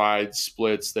super wide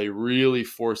splits. They really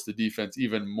force the defense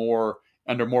even more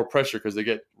under more pressure, because they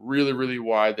get really, really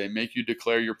wide. They make you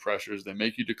declare your pressures. They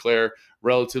make you declare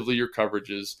relatively your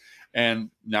coverages.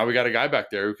 And now we got a guy back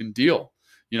there who can deal.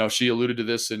 She alluded to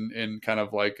this in kind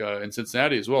of like in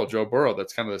Cincinnati as well, Joe Burrow.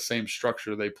 That's kind of the same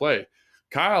structure they play.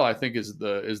 Kyle, I think, is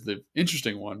the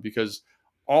interesting one, because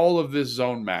all of this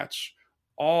zone match,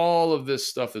 all of this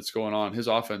stuff that's going on, his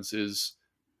offense is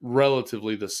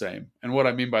relatively the same. And what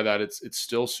I mean by that, it's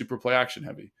still super play action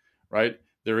heavy, right?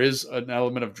 There is an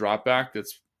element of drop back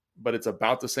but it's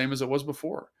about the same as it was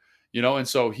before, And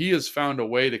so he has found a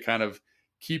way to kind of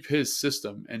keep his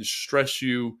system and stress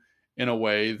you in a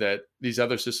way that these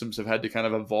other systems have had to kind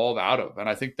of evolve out of. And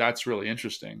I think that's really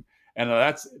interesting. And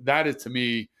that is to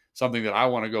me something that I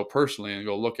want to go personally and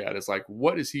go look at. Is like,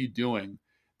 what is he doing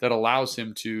that allows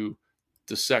him to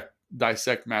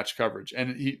dissect match coverage?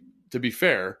 And to be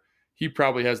fair, he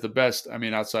probably has the best,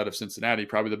 outside of Cincinnati,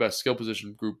 probably the best skill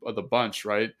position group of the bunch,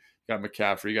 right? You got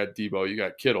McCaffrey, you got Debo, you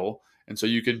got Kittle. And so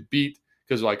you can beat,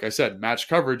 because like I said, match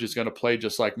coverage is going to play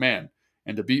just like man.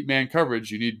 And to beat man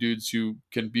coverage, you need dudes who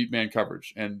can beat man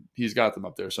coverage. And he's got them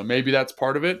up there. So maybe that's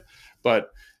part of it. But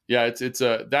yeah,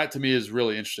 that to me is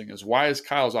really interesting, is why has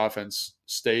Kyle's offense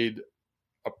stayed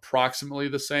approximately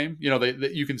the same?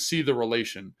 You can see the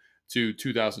relation to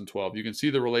 2012. You can see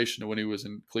the relation to when he was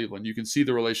in Cleveland. You can see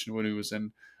the relation to when he was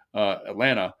in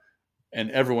Atlanta,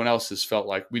 and everyone else has felt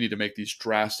like we need to make these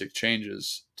drastic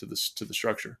changes to the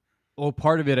structure. Well,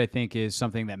 part of it, I think, is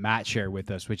something that Matt shared with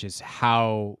us, which is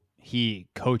how he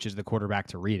coaches the quarterback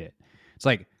to read it. It's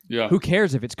like, who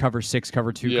cares if it's cover 6,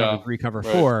 cover 2, cover 3, cover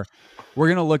 4? We're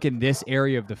going to look in this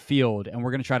area of the field and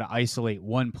we're going to try to isolate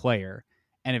one player.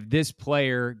 And if this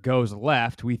player goes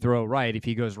left, we throw right. If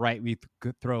he goes right, we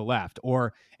throw left.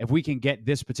 Or if we can get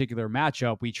this particular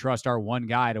matchup, we trust our one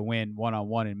guy to win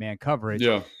one-on-one in man coverage.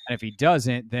 Yeah. And if he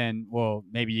doesn't, then, well,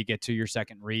 maybe you get to your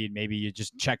second read. Maybe you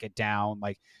just check it down.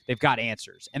 Like, they've got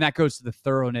answers. And that goes to the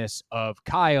thoroughness of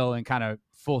Kyle and kind of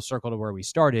full circle to where we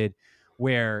started,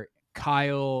 where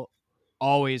Kyle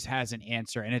always has an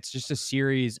answer, and it's just a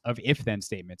series of if-then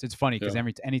statements. It's funny because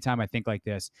anytime I think like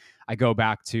this, I go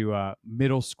back to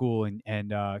middle school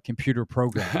and computer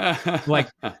programming. Like,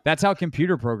 that's how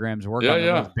computer programs work on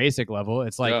the most basic level.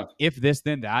 It's like, if this,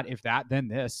 then that; if that, then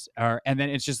this, and then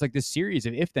it's just like this series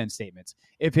of if-then statements.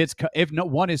 If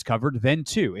one is covered, then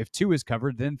two. If two is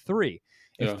covered, then three.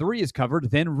 If three is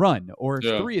covered, then run. Or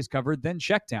if three is covered, then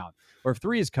check down. Or if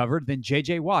three is covered, then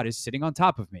J.J. Watt is sitting on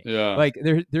top of me. Yeah. Like,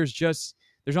 there's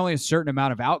only a certain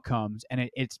amount of outcomes, and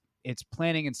it's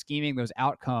planning and scheming those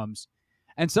outcomes.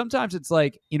 And sometimes it's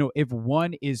like, if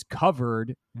one is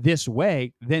covered this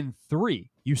way, then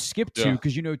three. You skip two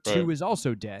because two is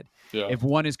also dead. Yeah. If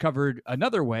one is covered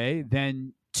another way,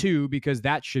 then two, because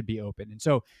that should be open. And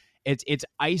so it's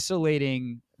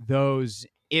isolating those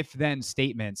if-then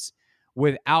statements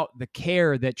without the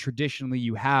care that traditionally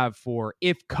you have for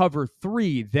if cover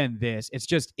three, then this. It's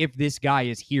just, if this guy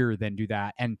is here, then do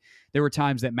that. And there were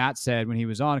times that Matt said when he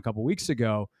was on a couple weeks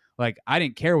ago, like, I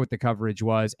didn't care what the coverage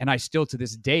was, and I still to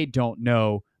this day don't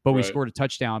know, but we scored a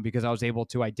touchdown because I was able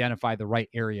to identify the right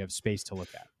area of space to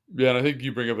look at. Yeah, and I think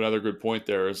you bring up another good point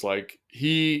there is, like,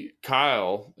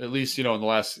 Kyle, at least, in the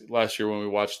last year when we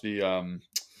watched the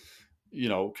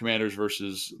Commanders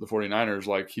versus the 49ers,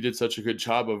 like, he did such a good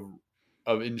job of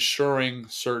ensuring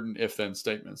certain if-then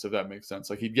statements, if that makes sense.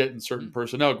 Like, he'd get in certain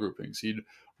personnel groupings. He'd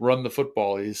run the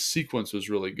football. His sequence was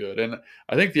really good. And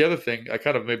I think the other thing, I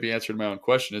kind of maybe answered my own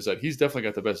question, is that he's definitely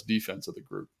got the best defense of the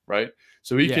group, right?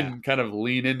 So he can kind of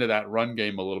lean into that run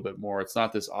game a little bit more. It's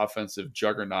not this offensive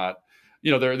juggernaut.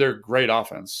 They're great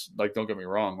offense. Like, don't get me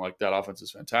wrong. Like, that offense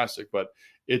is fantastic. But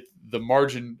the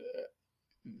margin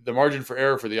for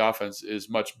error for the offense is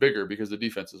much bigger because the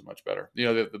defense is much better.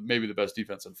 Maybe the best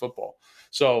defense in football.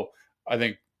 So I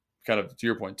think, kind of to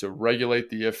your point, to regulate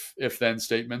the if then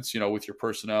statements, with your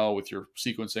personnel, with your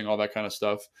sequencing, all that kind of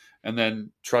stuff, and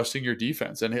then trusting your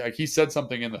defense. And he said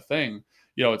something in the thing,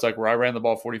 it's like where I ran the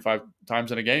ball 45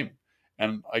 times in a game,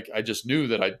 and I just knew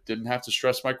that I didn't have to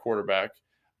stress my quarterback.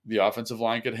 The offensive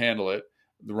line could handle it.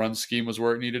 The run scheme was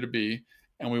where it needed to be.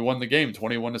 And we won the game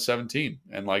 21-17.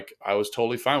 And, like, I was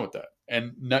totally fine with that.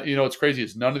 And what's crazy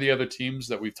is none of the other teams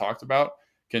that we've talked about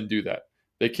can do that.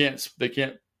 They can't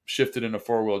shift it in a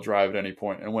 4-wheel drive at any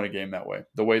point and win a game that way,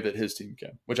 the way that his team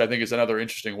can, which I think is another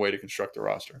interesting way to construct the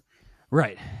roster.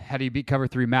 Right. How do you beat cover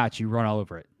 3 match? You run all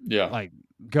over it. Yeah. Like,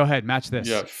 go ahead, match this.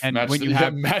 Yeah. And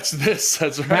match this.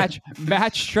 That's right.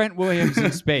 Match Trent Williams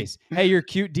in space. Hey, your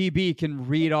cute DB can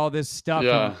read all this stuff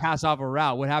and pass off a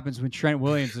route. What happens when Trent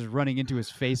Williams is running into his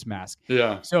face mask?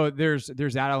 Yeah. So there's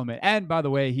that element. And by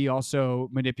the way, he also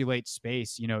manipulates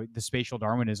space, the spatial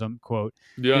Darwinism quote.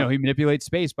 Yeah. He manipulates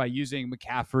space by using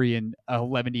McCaffrey in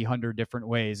 1,100 different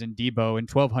ways and Debo in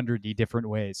 1,200 different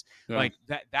ways. Yeah. Like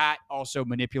that also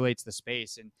manipulates the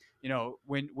space. And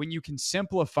when you can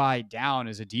simplify down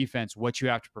as a defense what you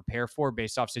have to prepare for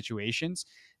based off situations,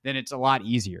 then it's a lot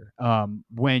easier. And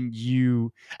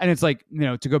it's like,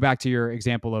 to go back to your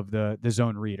example of the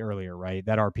zone read earlier, right?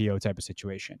 That RPO type of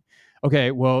situation. Okay,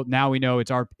 well, now we know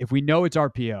if we know it's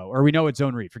RPO, or we know it's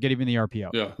zone read, forget even the RPO.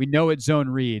 Yeah. We know it's zone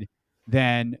read,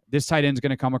 then this tight end's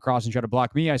going to come across and try to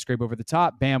block me. I scrape over the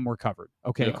top, bam, we're covered.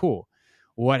 Okay, cool.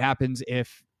 What happens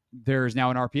if there's now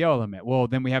an RPO element? Well,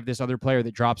 then we have this other player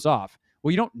that drops off.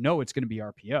 Well, you don't know it's going to be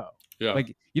RPO. Yeah.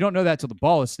 Like, you don't know that till the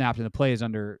ball is snapped and the play is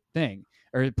underway.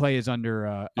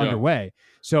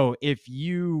 So if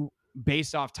you,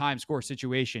 based off time, score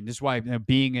situation, this is why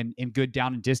being in good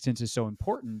down and distance is so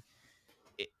important.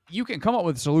 You can come up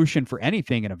with a solution for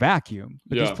anything in a vacuum,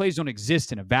 but these plays don't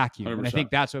exist in a vacuum. 100%. And I think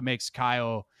that's what makes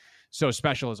Kyle so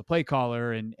special as a play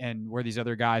caller, and where these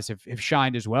other guys have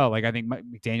shined as well. Like, I think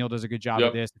McDaniel does a good job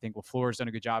of this. I think LaFleur's done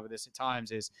a good job of this at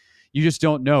times. Is you just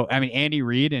don't know. I mean, Andy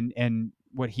Reid and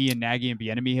what he and Nagy and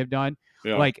Bieniemy have done.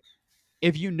 Yeah. Like,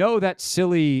 if that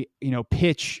silly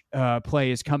pitch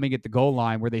play is coming at the goal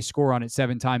line where they score on it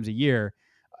 7 times a year,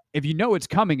 if it's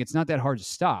coming, it's not that hard to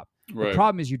stop. Right. The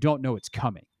problem is you don't know it's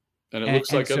coming. And it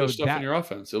looks like other stuff in your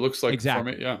offense. It looks like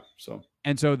exactly.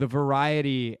 And so the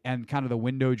variety and kind of the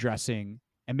window dressing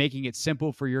and making it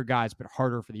simple for your guys but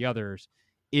harder for the others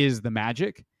is the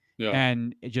magic. Yeah.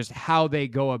 And just how they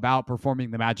go about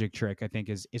performing the magic trick, I think,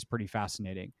 is pretty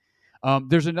fascinating.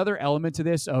 There's another element to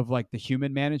this of like the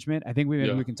human management. I think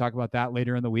we can talk about that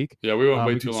later in the week. Yeah, we won't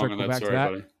wait too long on that. Sorry,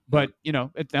 buddy. But,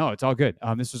 it's all good.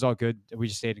 This was all good. We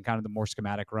just stayed in kind of the more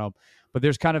schematic realm. But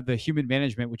there's kind of the human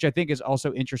management, which I think is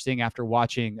also interesting after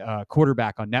watching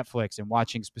Quarterback on Netflix and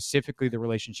watching specifically the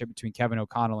relationship between Kevin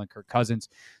O'Connell and Kirk Cousins.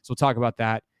 So we'll talk about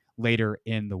that later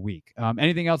in the week.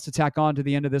 Anything else to tack on to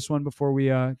the end of this one before we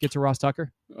get to Ross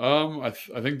Tucker? I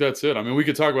think that's it. I mean, we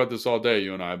could talk about this all day,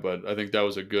 you and I, but I think that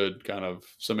was a good kind of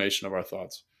summation of our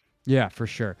thoughts. Yeah, for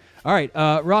sure. All right.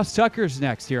 Ross Tucker's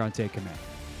next here on Take Command.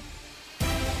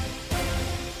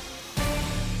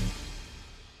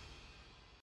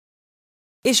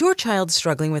 Is your child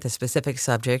struggling with a specific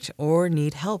subject or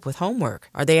need help with homework?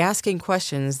 Are they asking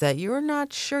questions that you're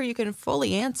not sure you can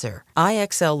fully answer?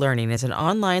 IXL Learning is an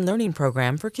online learning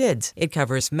program for kids. It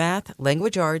covers math,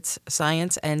 language arts,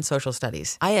 science, and social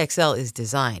studies. IXL is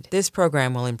designed. This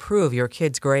program will improve your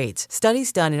kids' grades.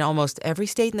 Studies done in almost every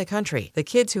state in the country. The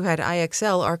kids who had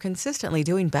IXL are consistently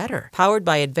doing better. Powered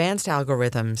by advanced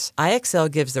algorithms, IXL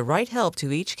gives the right help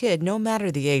to each kid no matter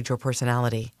the age or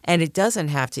personality. And it doesn't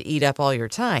have to eat up all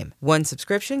your time. One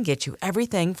subscription gets you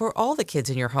everything for all the kids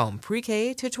in your home,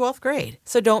 pre-K to 12th grade.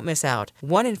 So don't miss out.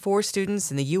 1 in 4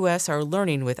 students in the U.S. are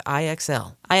learning with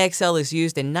IXL. IXL is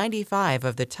used in 95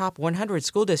 of the top 100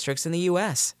 school districts in the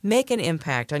U.S. Make an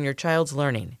impact on your child's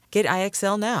learning. Get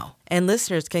IXL now. And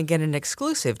listeners can get an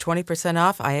exclusive 20%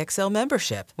 off IXL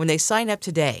membership when they sign up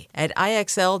today at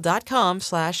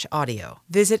IXL.com/audio.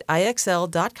 Visit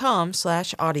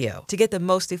IXL.com/audio to get the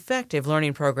most effective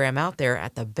learning program out there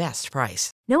at the best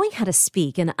price. Knowing how to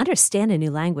speak and understand a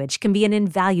new language can be an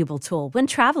invaluable tool when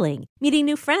traveling, meeting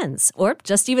new friends, or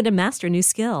just even to master a new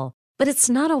skill. But it's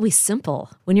not always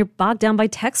simple when you're bogged down by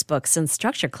textbooks and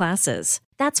structured classes.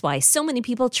 That's why so many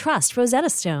people trust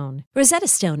Rosetta Stone. Rosetta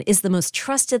Stone is the most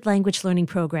trusted language learning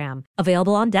program,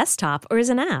 available on desktop or as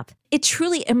an app. It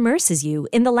truly immerses you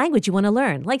in the language you want to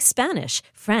learn, like Spanish,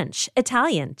 French,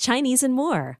 Italian, Chinese, and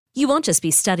more. You won't just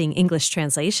be studying English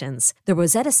translations. The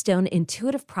Rosetta Stone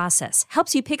intuitive process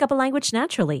helps you pick up a language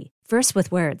naturally, first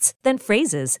with words, then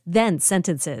phrases, then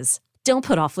sentences. Don't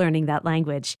put off learning that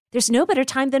language. There's no better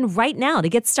time than right now to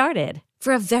get started.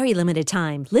 For a very limited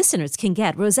time, listeners can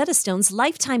get Rosetta Stone's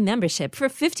lifetime membership for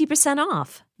 50%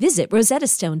 off. Visit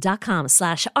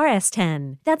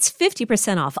rosettastone.com/rs10. That's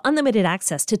 50% off unlimited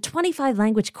access to 25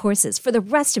 language courses for the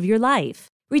rest of your life.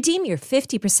 Redeem your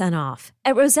 50% off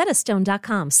at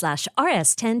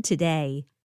rosettastone.com/rs10 today.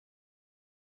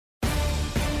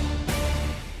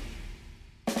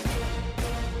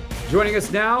 Joining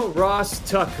us now, Ross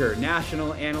Tucker,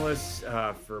 national analyst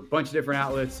for a bunch of different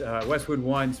outlets, Westwood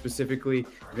One specifically.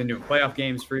 I've been doing playoff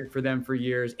games for them for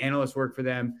years, analyst work for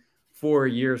them for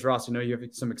years. Ross, I know you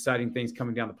have some exciting things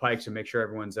coming down the pike, so make sure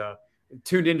everyone's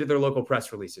tuned into their local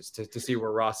press releases to see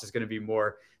where Ross is going to be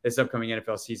more this upcoming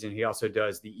NFL season. He also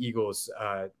does the Eagles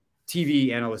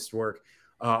TV analyst work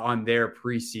on their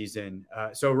preseason.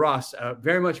 So Ross,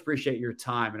 very much appreciate your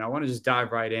time, and I want to just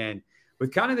dive right in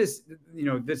with kind of this,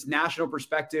 this national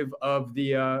perspective of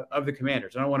the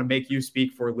Commanders. I don't want to make you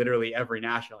speak for literally every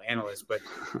national analyst, but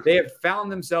they have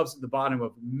found themselves at the bottom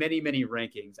of many, many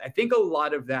rankings. I think a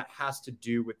lot of that has to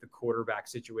do with the quarterback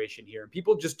situation here. And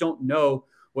people just don't know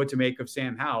what to make of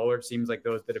Sam Howell, or it seems like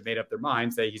those that have made up their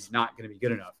minds that he's not going to be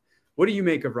good enough. What do you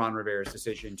make of Ron Rivera's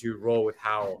decision to roll with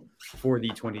Howell for the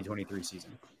 2023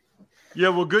 season? Yeah,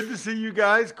 well, good to see you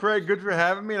guys. Craig, good for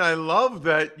having me. And I love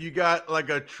that you got like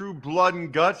a true blood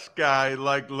and guts guy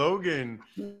like Logan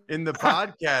in the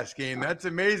podcast game. That's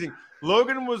amazing.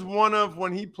 Logan was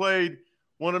when he played,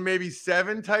 one of maybe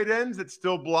 7 tight ends that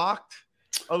still blocked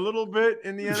a little bit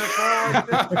in the NFL,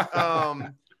 I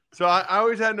think. So I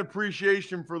always had an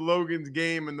appreciation for Logan's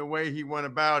game and the way he went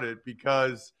about it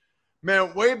because,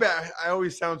 man, way back, I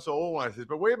always sound so old when I say this,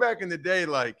 but way back in the day,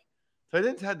 like, tight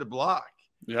ends had to block.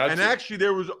 Yeah, and actually,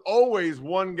 there was always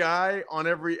one guy on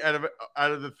every out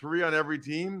of the 3 on every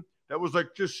team that was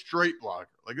like just straight blocker.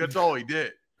 Like that's all he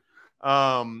did.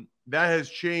 That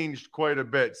has changed quite a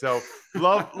bit. So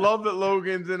love that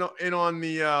Logan's in on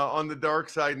the dark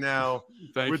side now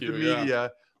with the media. Yeah.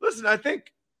 Listen, I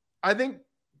think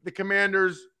the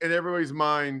Commanders in everybody's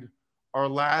mind are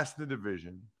last in the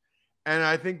division, and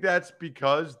I think that's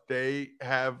because they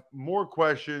have more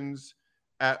questions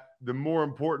at the more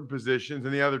important positions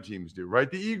than the other teams do, right?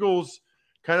 The Eagles,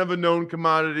 kind of a known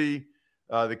commodity.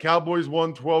 The Cowboys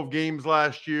won 12 games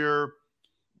last year.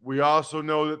 We also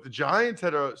know that the Giants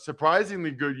had a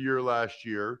surprisingly good year last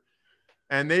year,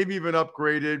 and they've even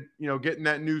upgraded, getting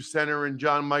that new center in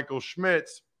John Michael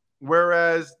Schmitz,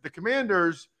 whereas the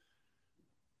Commanders,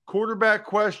 quarterback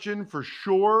question for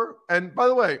sure. And by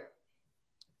the way,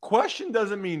 question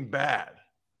doesn't mean bad.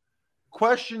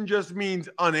 Question just means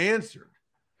unanswered.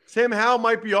 Sam Howell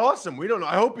might be awesome. We don't know.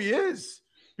 I hope he is.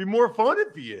 It'd be more fun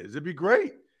if he is. It'd be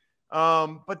great.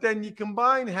 But then you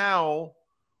combine Howell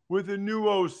with a new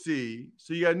OC.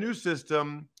 So you got a new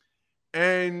system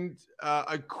and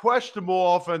a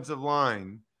questionable offensive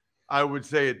line, I would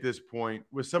say at this point,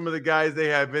 with some of the guys they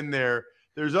have in there.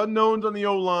 There's unknowns on the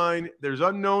O-line. There's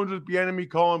unknowns with Bieniemy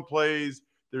calling plays.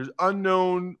 There's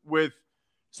unknown with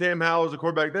Sam Howell as a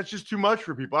quarterback. That's just too much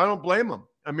for people. I don't blame them.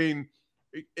 I mean,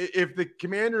 if the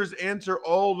Commanders answer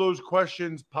all those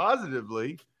questions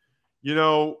positively,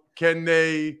 can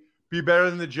they be better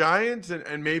than the Giants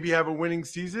and maybe have a winning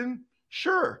season?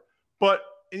 Sure. But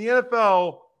in the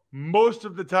NFL, most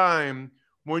of the time,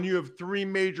 when you have three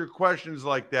major questions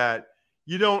like that,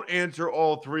 you don't answer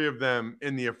all three of them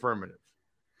in the affirmative.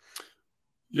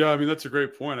 Yeah, I mean, that's a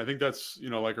great point. I think that's,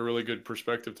 like a really good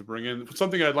perspective to bring in.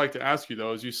 Something I'd like to ask you,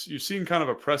 though, is you've seen kind of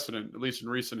a precedent, at least in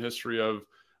recent history, of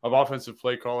offensive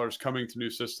play callers coming to new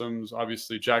systems.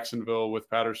 Obviously, Jacksonville with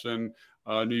Patterson,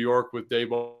 New York with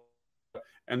Daboll,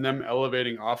 and them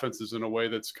elevating offenses in a way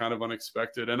that's kind of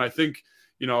unexpected. And I think,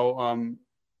 he's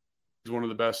one of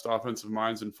the best offensive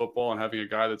minds in football, and having a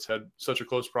guy that's had such a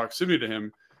close proximity to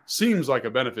him seems like a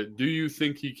benefit. Do you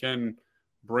think he can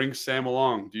bring Sam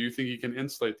along? Do you think he can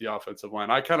insulate the offensive line?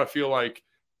 I kind of feel like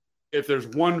if there's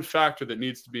one factor that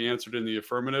needs to be answered in the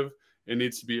affirmative, it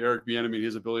needs to be Eric Bieniemy,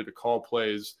 his ability to call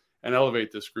plays and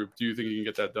elevate this group. Do you think he can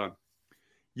get that done?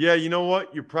 Yeah, you know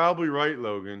what? You're probably right,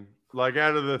 Logan. Like,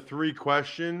 out of the three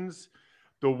questions,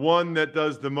 the one that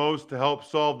does the most to help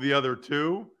solve the other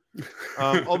two.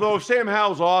 Although if Sam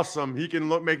Howell's awesome, he can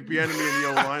make Bieniemy and the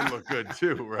O-line look good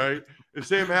too, right? If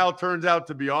Sam Howell turns out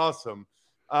to be awesome.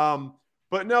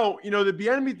 But no, the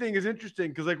Bieniemy thing is interesting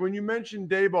because, like, when you mentioned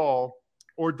Daboll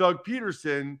or Doug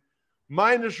Peterson,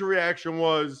 my initial reaction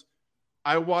was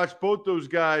I watched both those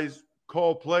guys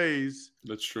call plays.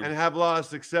 That's true. And have a lot of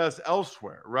success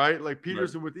elsewhere, right? Like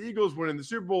Peterson with the Eagles winning the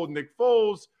Super Bowl with Nick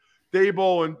Foles,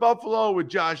 Daboll in Buffalo with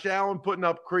Josh Allen putting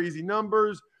up crazy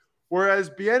numbers. Whereas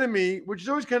Bieniemy, which has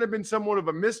always kind of been somewhat of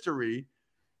a mystery,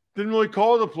 didn't really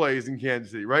call the plays in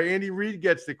Kansas City, right? Andy Reid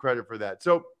gets the credit for that.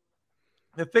 So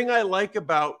the thing I like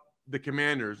about the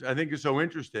Commanders, I think is so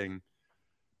interesting,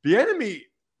 Bieniemy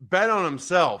bet on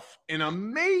himself in a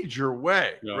major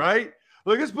way, right?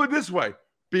 Like, let's put it this way.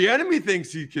 Bieniemy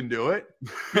thinks he can do it.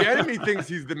 Bieniemy thinks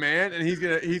he's the man, and he's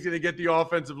gonna get the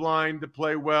offensive line to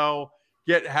play well,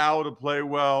 get Howell to play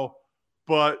well.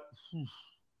 But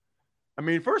I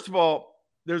mean, first of all,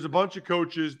 there's a bunch of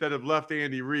coaches that have left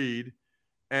Andy Reid,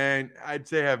 and I'd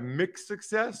say have mixed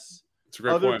success. It's a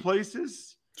great other point.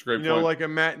 Places. It's a great point. Like a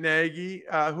Matt Nagy,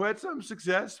 who had some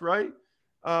success, right?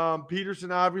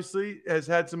 Peterson obviously has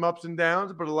had some ups and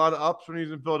downs, but a lot of ups when he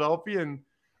was in Philadelphia and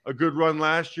a good run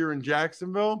last year in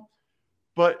Jacksonville.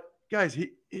 But, guys,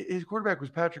 his quarterback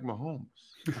was Patrick Mahomes.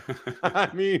 I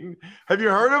mean, have you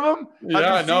heard of him?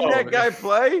 Yeah, have you seen that guy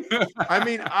play? I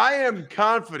mean, I am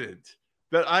confident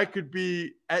that I could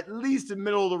be at least a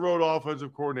middle-of-the-road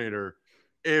offensive coordinator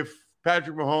if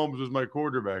Patrick Mahomes was my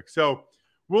quarterback. So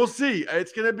we'll see.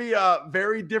 It's going to be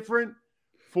very different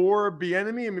for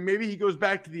Bieniemy. I mean, maybe he goes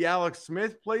back to the Alex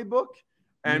Smith playbook.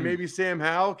 And maybe Sam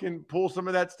Howell can pull some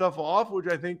of that stuff off, which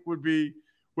I think would be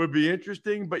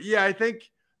interesting. But, yeah, I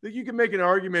think you can make an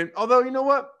argument. Although, you know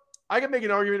what? I can make an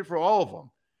argument for all of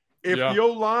them. If the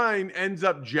O-line ends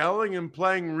up gelling and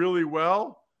playing really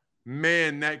well,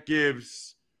 man, that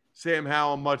gives Sam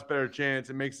Howell a much better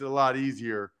chance. It makes it a lot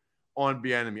easier on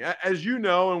Bieniemy. As you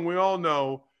know, and we all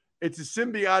know, it's a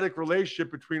symbiotic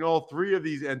relationship between all three of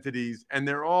these entities, and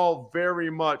they're all very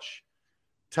much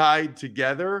tied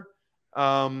together.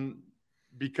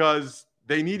 Because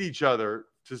they need each other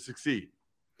to succeed.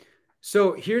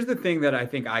 So here's the thing that I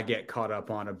think I get caught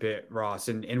up on a bit, Ross,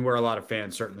 and where a lot of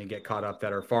fans certainly get caught up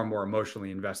that are far more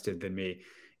emotionally invested than me,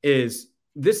 is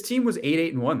this team was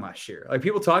 8-1 last year. Like,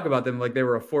 people talk about them like they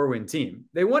were a 4-win team.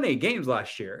 They won 8 games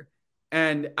last year.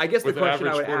 And I guess the question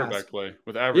I would ask,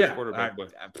 with average quarterback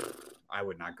play. I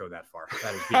would not go that far.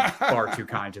 That is being far too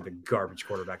kind to the garbage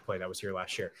quarterback play that was here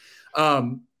last year.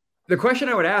 The question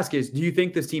I would ask is, do you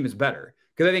think this team is better?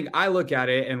 Because I think I look at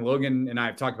it, and Logan and I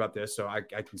have talked about this, so I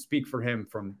can speak for him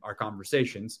from our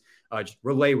conversations, just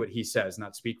relay what he says,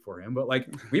 not speak for him. But, like,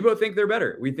 we both think they're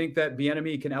better. We think that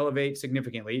Bieniemy can elevate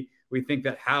significantly. We think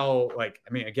that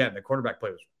again, the quarterback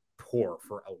play was poor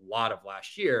for a lot of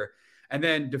last year. And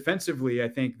then defensively, I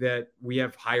think that we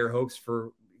have higher hopes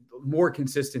for more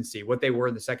consistency, what they were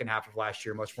in the second half of last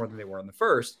year, much more than they were in the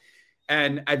first.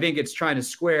 And I think it's trying to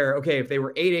square, okay, if they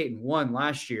were 8-1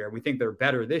 last year, we think they're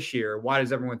better this year. Why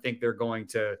does everyone think they're going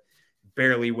to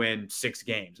barely win 6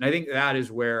 games. And I think that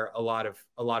is where a lot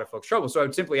of folks struggle. So I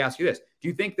would simply ask you this: do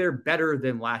you think they're better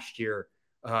than last year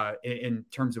in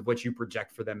terms of what you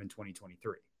project for them in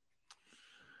 2023?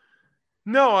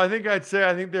 No, I think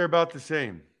they're about the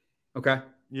same. Okay.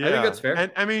 Yeah. I think that's fair.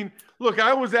 And I mean, look,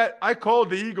 I called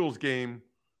the Eagles game,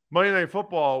 Monday Night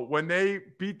Football, when they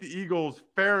beat the Eagles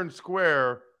fair and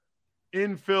square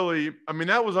in Philly. I mean,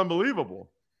 that was unbelievable.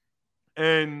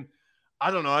 And I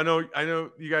don't know. I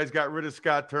know you guys got rid of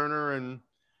Scott Turner, and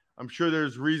I'm sure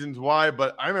there's reasons why,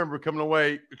 but I remember coming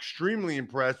away extremely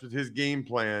impressed with his game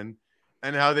plan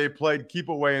and how they played keep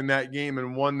away in that game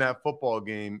and won that football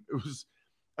game. It was,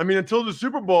 I mean, until the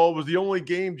Super Bowl was the only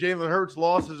game Jalen Hurts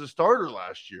lost as a starter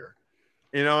last year,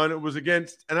 and it was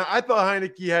against, and I thought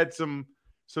Heineke had some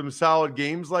solid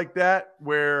games like that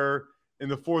where in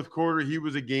the fourth quarter he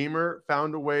was a gamer,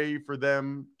 found a way for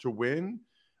them to win.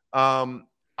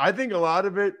 I think a lot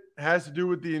of it has to do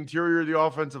with the interior of the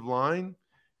offensive line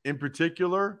in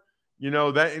particular.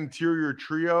 That interior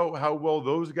trio, how well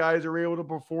those guys are able to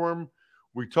perform.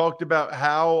 We talked about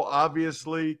how,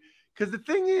 obviously, because the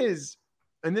thing is,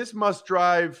 and this must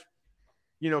drive,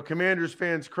 Commanders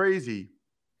fans crazy,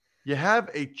 you have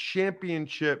a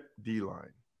championship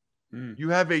D-line. You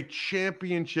have a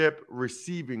championship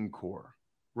receiving core,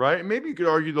 right? Maybe you could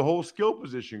argue the whole skill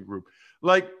position group.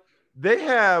 Like, they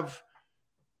have,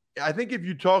 I think if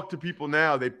you talk to people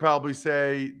now, they'd probably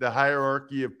say the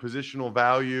hierarchy of positional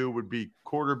value would be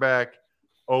quarterback,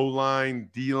 O-line,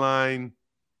 D-line,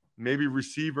 maybe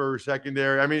receiver or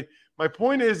secondary. I mean, my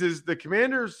point is the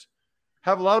Commanders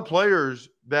have a lot of players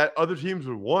that other teams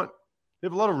would want. They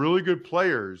have a lot of really good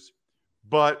players,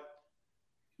 but,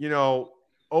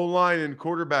 O-line and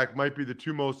quarterback might be the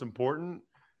two most important,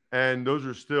 and those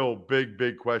are still big,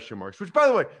 big question marks, which, by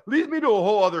the way, leads me to a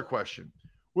whole other question,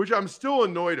 which I'm still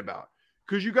annoyed about,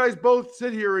 because you guys both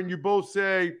sit here and you both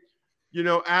say,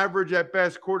 average at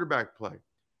best quarterback play.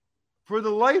 For the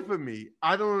life of me,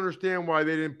 I don't understand why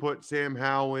they didn't put Sam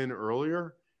Howell in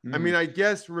earlier. I mean, I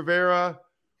guess Rivera,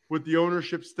 with the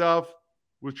ownership stuff,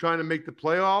 was trying to make the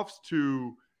playoffs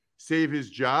to save his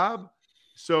job.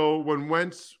 So when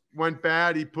Wentz went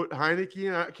bad, he put Heineke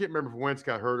in. I can't remember if Wentz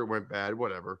got hurt or went bad,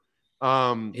 whatever.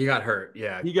 He got hurt,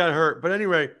 yeah. He got hurt. But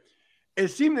anyway, it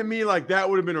seemed to me like that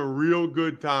would have been a real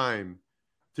good time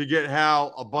to get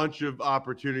Hal a bunch of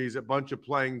opportunities, a bunch of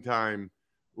playing time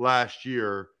last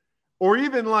year. Or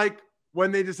even like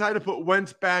when they decided to put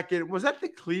Wentz back in. Was that the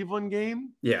Cleveland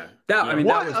game? Yeah. That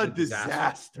was a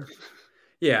disaster.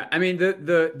 Yeah. I mean,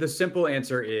 the simple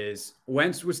answer is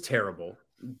Wentz was terrible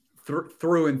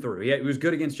through and through. He was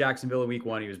good against Jacksonville in week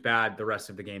 1. He was bad the rest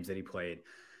of the games that he played.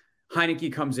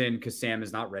 Heineke comes in because Sam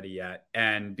is not ready yet.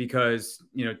 And because,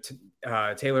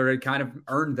 Taylor had kind of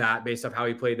earned that based off how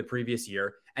he played the previous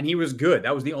year. And he was good.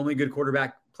 That was the only good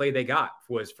quarterback play they got,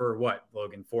 was for what,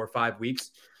 Logan, 4 or 5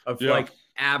 weeks of like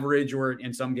average, or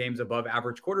in some games above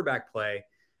average quarterback play.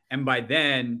 And by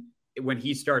then, when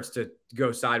he starts to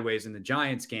go sideways in the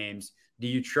Giants games, do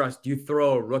you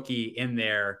throw a rookie in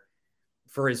there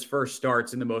for his first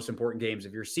starts in the most important games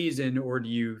of your season? Or do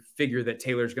you figure that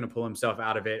Taylor's going to pull himself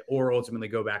out of it or ultimately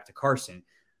go back to Carson?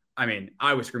 I mean,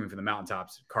 I was screaming from the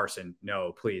mountaintops, Carson,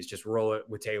 no, please just roll it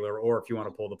with Taylor. Or if you want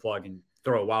to pull the plug and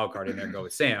throw a wild card in there and go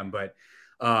with Sam. But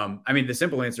I mean, the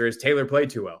simple answer is Taylor played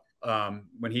too well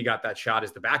when he got that shot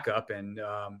as the backup, and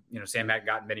Sam hadn't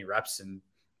gotten many reps, and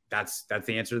that's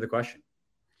the answer to the question.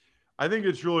 I think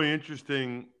it's really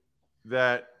interesting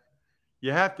that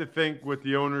you have to think with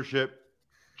the ownership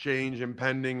change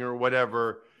impending or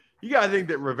whatever, you got to think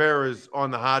that Rivera's on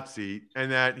the hot seat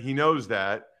and that he knows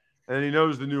that, and he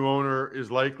knows the new owner is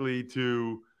likely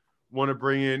to want to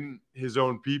bring in his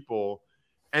own people.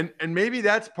 And maybe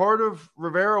that's part of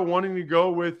Rivera wanting to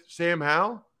go with Sam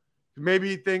Howell. Maybe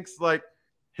he thinks like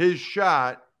his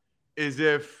shot is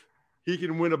if he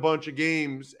can win a bunch of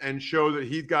games and show that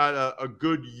he's got a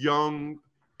good, young,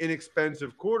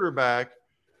 inexpensive quarterback,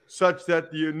 such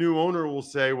that the new owner will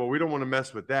say, well, we don't want to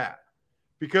mess with that.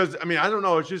 Because, I mean, I don't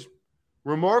know. It's just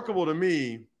remarkable to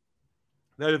me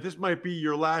that if this might be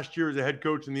your last year as a head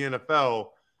coach in the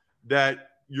NFL, that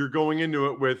you're going into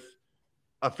it with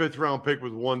a 5th-round pick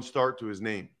with 1 start to his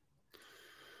name.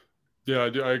 Yeah,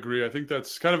 I agree. I think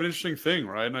that's kind of an interesting thing,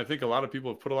 right? And I think a lot of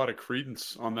people have put a lot of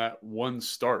credence on that 1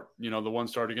 start. The 1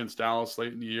 start against Dallas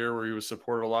late in the year where he was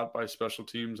supported a lot by special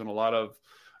teams and a lot of,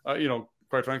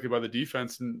 quite frankly, by the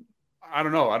defense. And I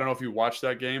don't know. I don't know if you watched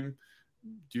that game.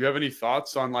 Do you have any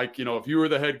thoughts on, like, if you were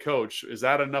the head coach, is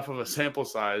that enough of a sample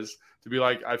size to be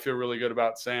like, I feel really good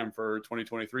about Sam for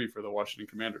 2023 for the Washington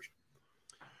Commanders?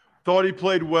 Thought he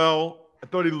played well. I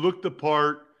thought he looked the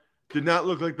part. did not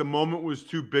look like the moment was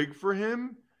too big for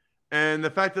him. And the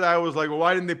fact that I was like, well,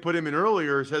 why didn't they put him in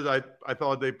earlier? Says I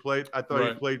thought he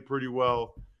played pretty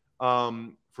well,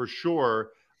 for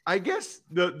sure. I guess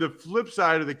the flip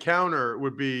side of the counter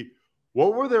would be,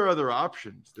 what were their other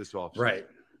options this offseason? Right.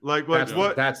 Like that's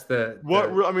what? That's the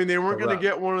I mean, they weren't going to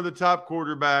get one of the top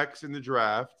quarterbacks in the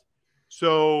draft.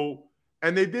 So,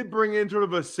 and they did bring in sort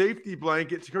of a security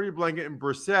blanket in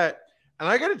Brissett. And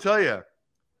I got to tell you,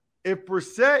 if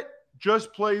Brissett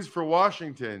just plays for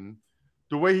Washington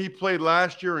the way he played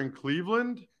last year in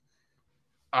Cleveland,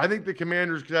 I think the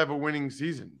Commanders could have a winning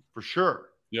season for sure.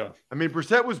 Yeah. I mean,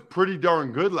 Brissett was pretty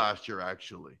darn good last year,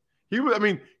 actually.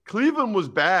 Cleveland was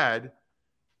bad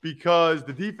because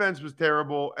the defense was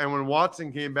terrible. And when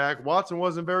Watson came back, Watson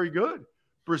wasn't very good.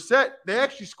 Brissett, they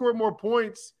actually scored more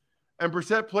points, and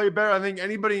Brissett played better, I think,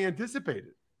 anybody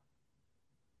anticipated.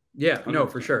 Yeah, no,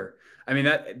 for sure. I mean,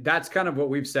 that's kind of what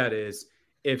we've said is,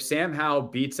 if Sam Howell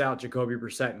beats out Jacoby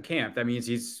Brissett in camp, that means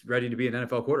he's ready to be an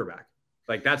NFL quarterback.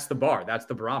 Like, that's the bar. That's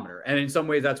the barometer. And in some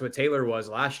ways, that's what Taylor was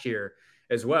last year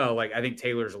as well. Like, I think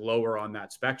Taylor's lower on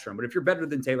that spectrum. But if you're better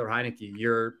than Taylor Heineke,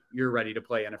 you're ready to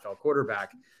play NFL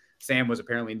quarterback. Sam was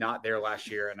apparently not there last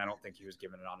year, and I don't think he was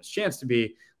given an honest chance to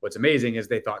be. What's amazing is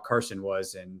they thought Carson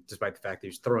was, and despite the fact that he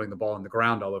was throwing the ball on the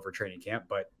ground all over training camp.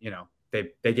 But,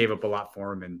 they gave up a lot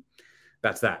for him, and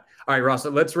that's that. All right, Ross,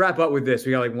 let's wrap up with this.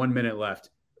 We got like 1 minute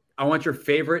left. I want your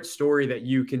favorite story that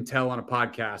you can tell on a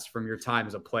podcast from your time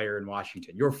as a player in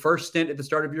Washington. Your first stint at the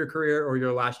start of your career or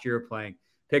your last year of playing.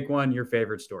 Pick one, your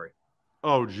favorite story.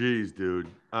 Oh, geez, dude.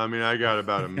 I mean, I got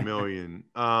about a million.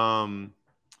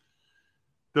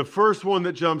 The first one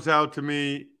that jumps out to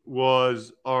me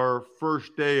was our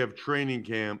first day of training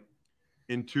camp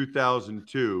in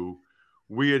 2002.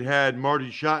 We had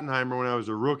Marty Schottenheimer when I was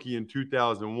a rookie in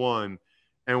 2001.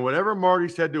 And whatever Marty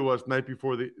said to us night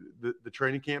before the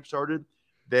training camp started,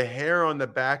 the hair on the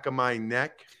back of my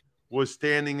neck was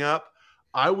standing up.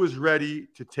 I was ready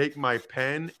to take my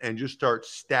pen and just start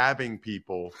stabbing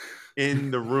people in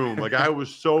the room. Like, I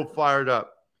was so fired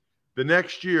up. The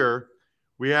next year,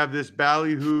 we have this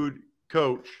ballyhooed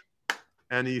coach,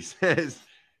 and he says,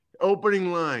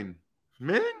 opening line,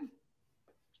 man,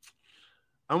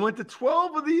 I went to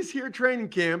 12 of these here training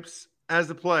camps as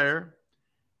a player.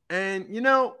 And,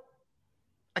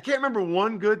 I can't remember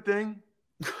one good thing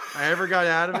I ever got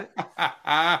out of it.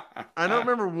 I don't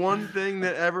remember one thing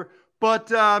that ever. But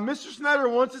Mr. Snyder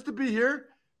wants us to be here,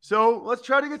 so let's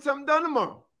try to get something done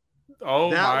tomorrow.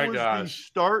 Oh, that was the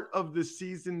start of the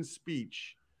season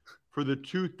speech for the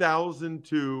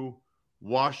 2002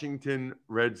 Washington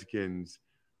Redskins.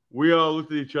 We all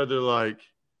looked at each other like,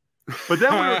 but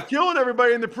then we were killing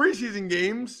everybody in the preseason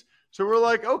games. So we're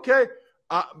like, okay.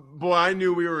 Boy, I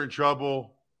knew we were in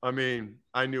trouble. I mean,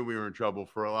 I knew we were in trouble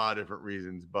for a lot of different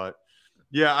reasons. But,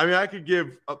 yeah, I mean, I could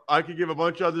give a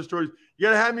bunch of other stories. You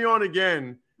got to have me on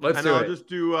again. I'll just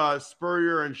do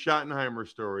Spurrier and Schottenheimer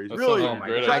stories. That's really,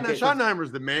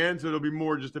 Schottenheimer's the man, so it'll be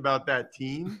more just about that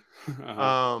team.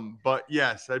 But,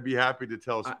 yes, I'd be happy to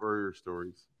tell Spurrier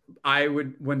stories. I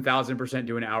would 1,000%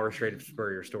 do an hour straight of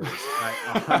Spurrier stories.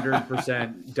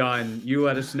 100% done. You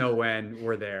let us know when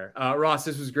we're there. Ross,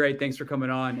 this was great. Thanks for coming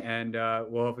on, and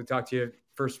we'll hopefully talk to you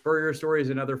for Spurrier stories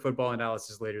and other football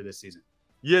analysis later this season.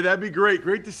 Yeah, that'd be great.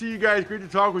 Great to see you guys. Great to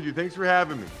talk with you. Thanks for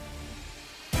having me.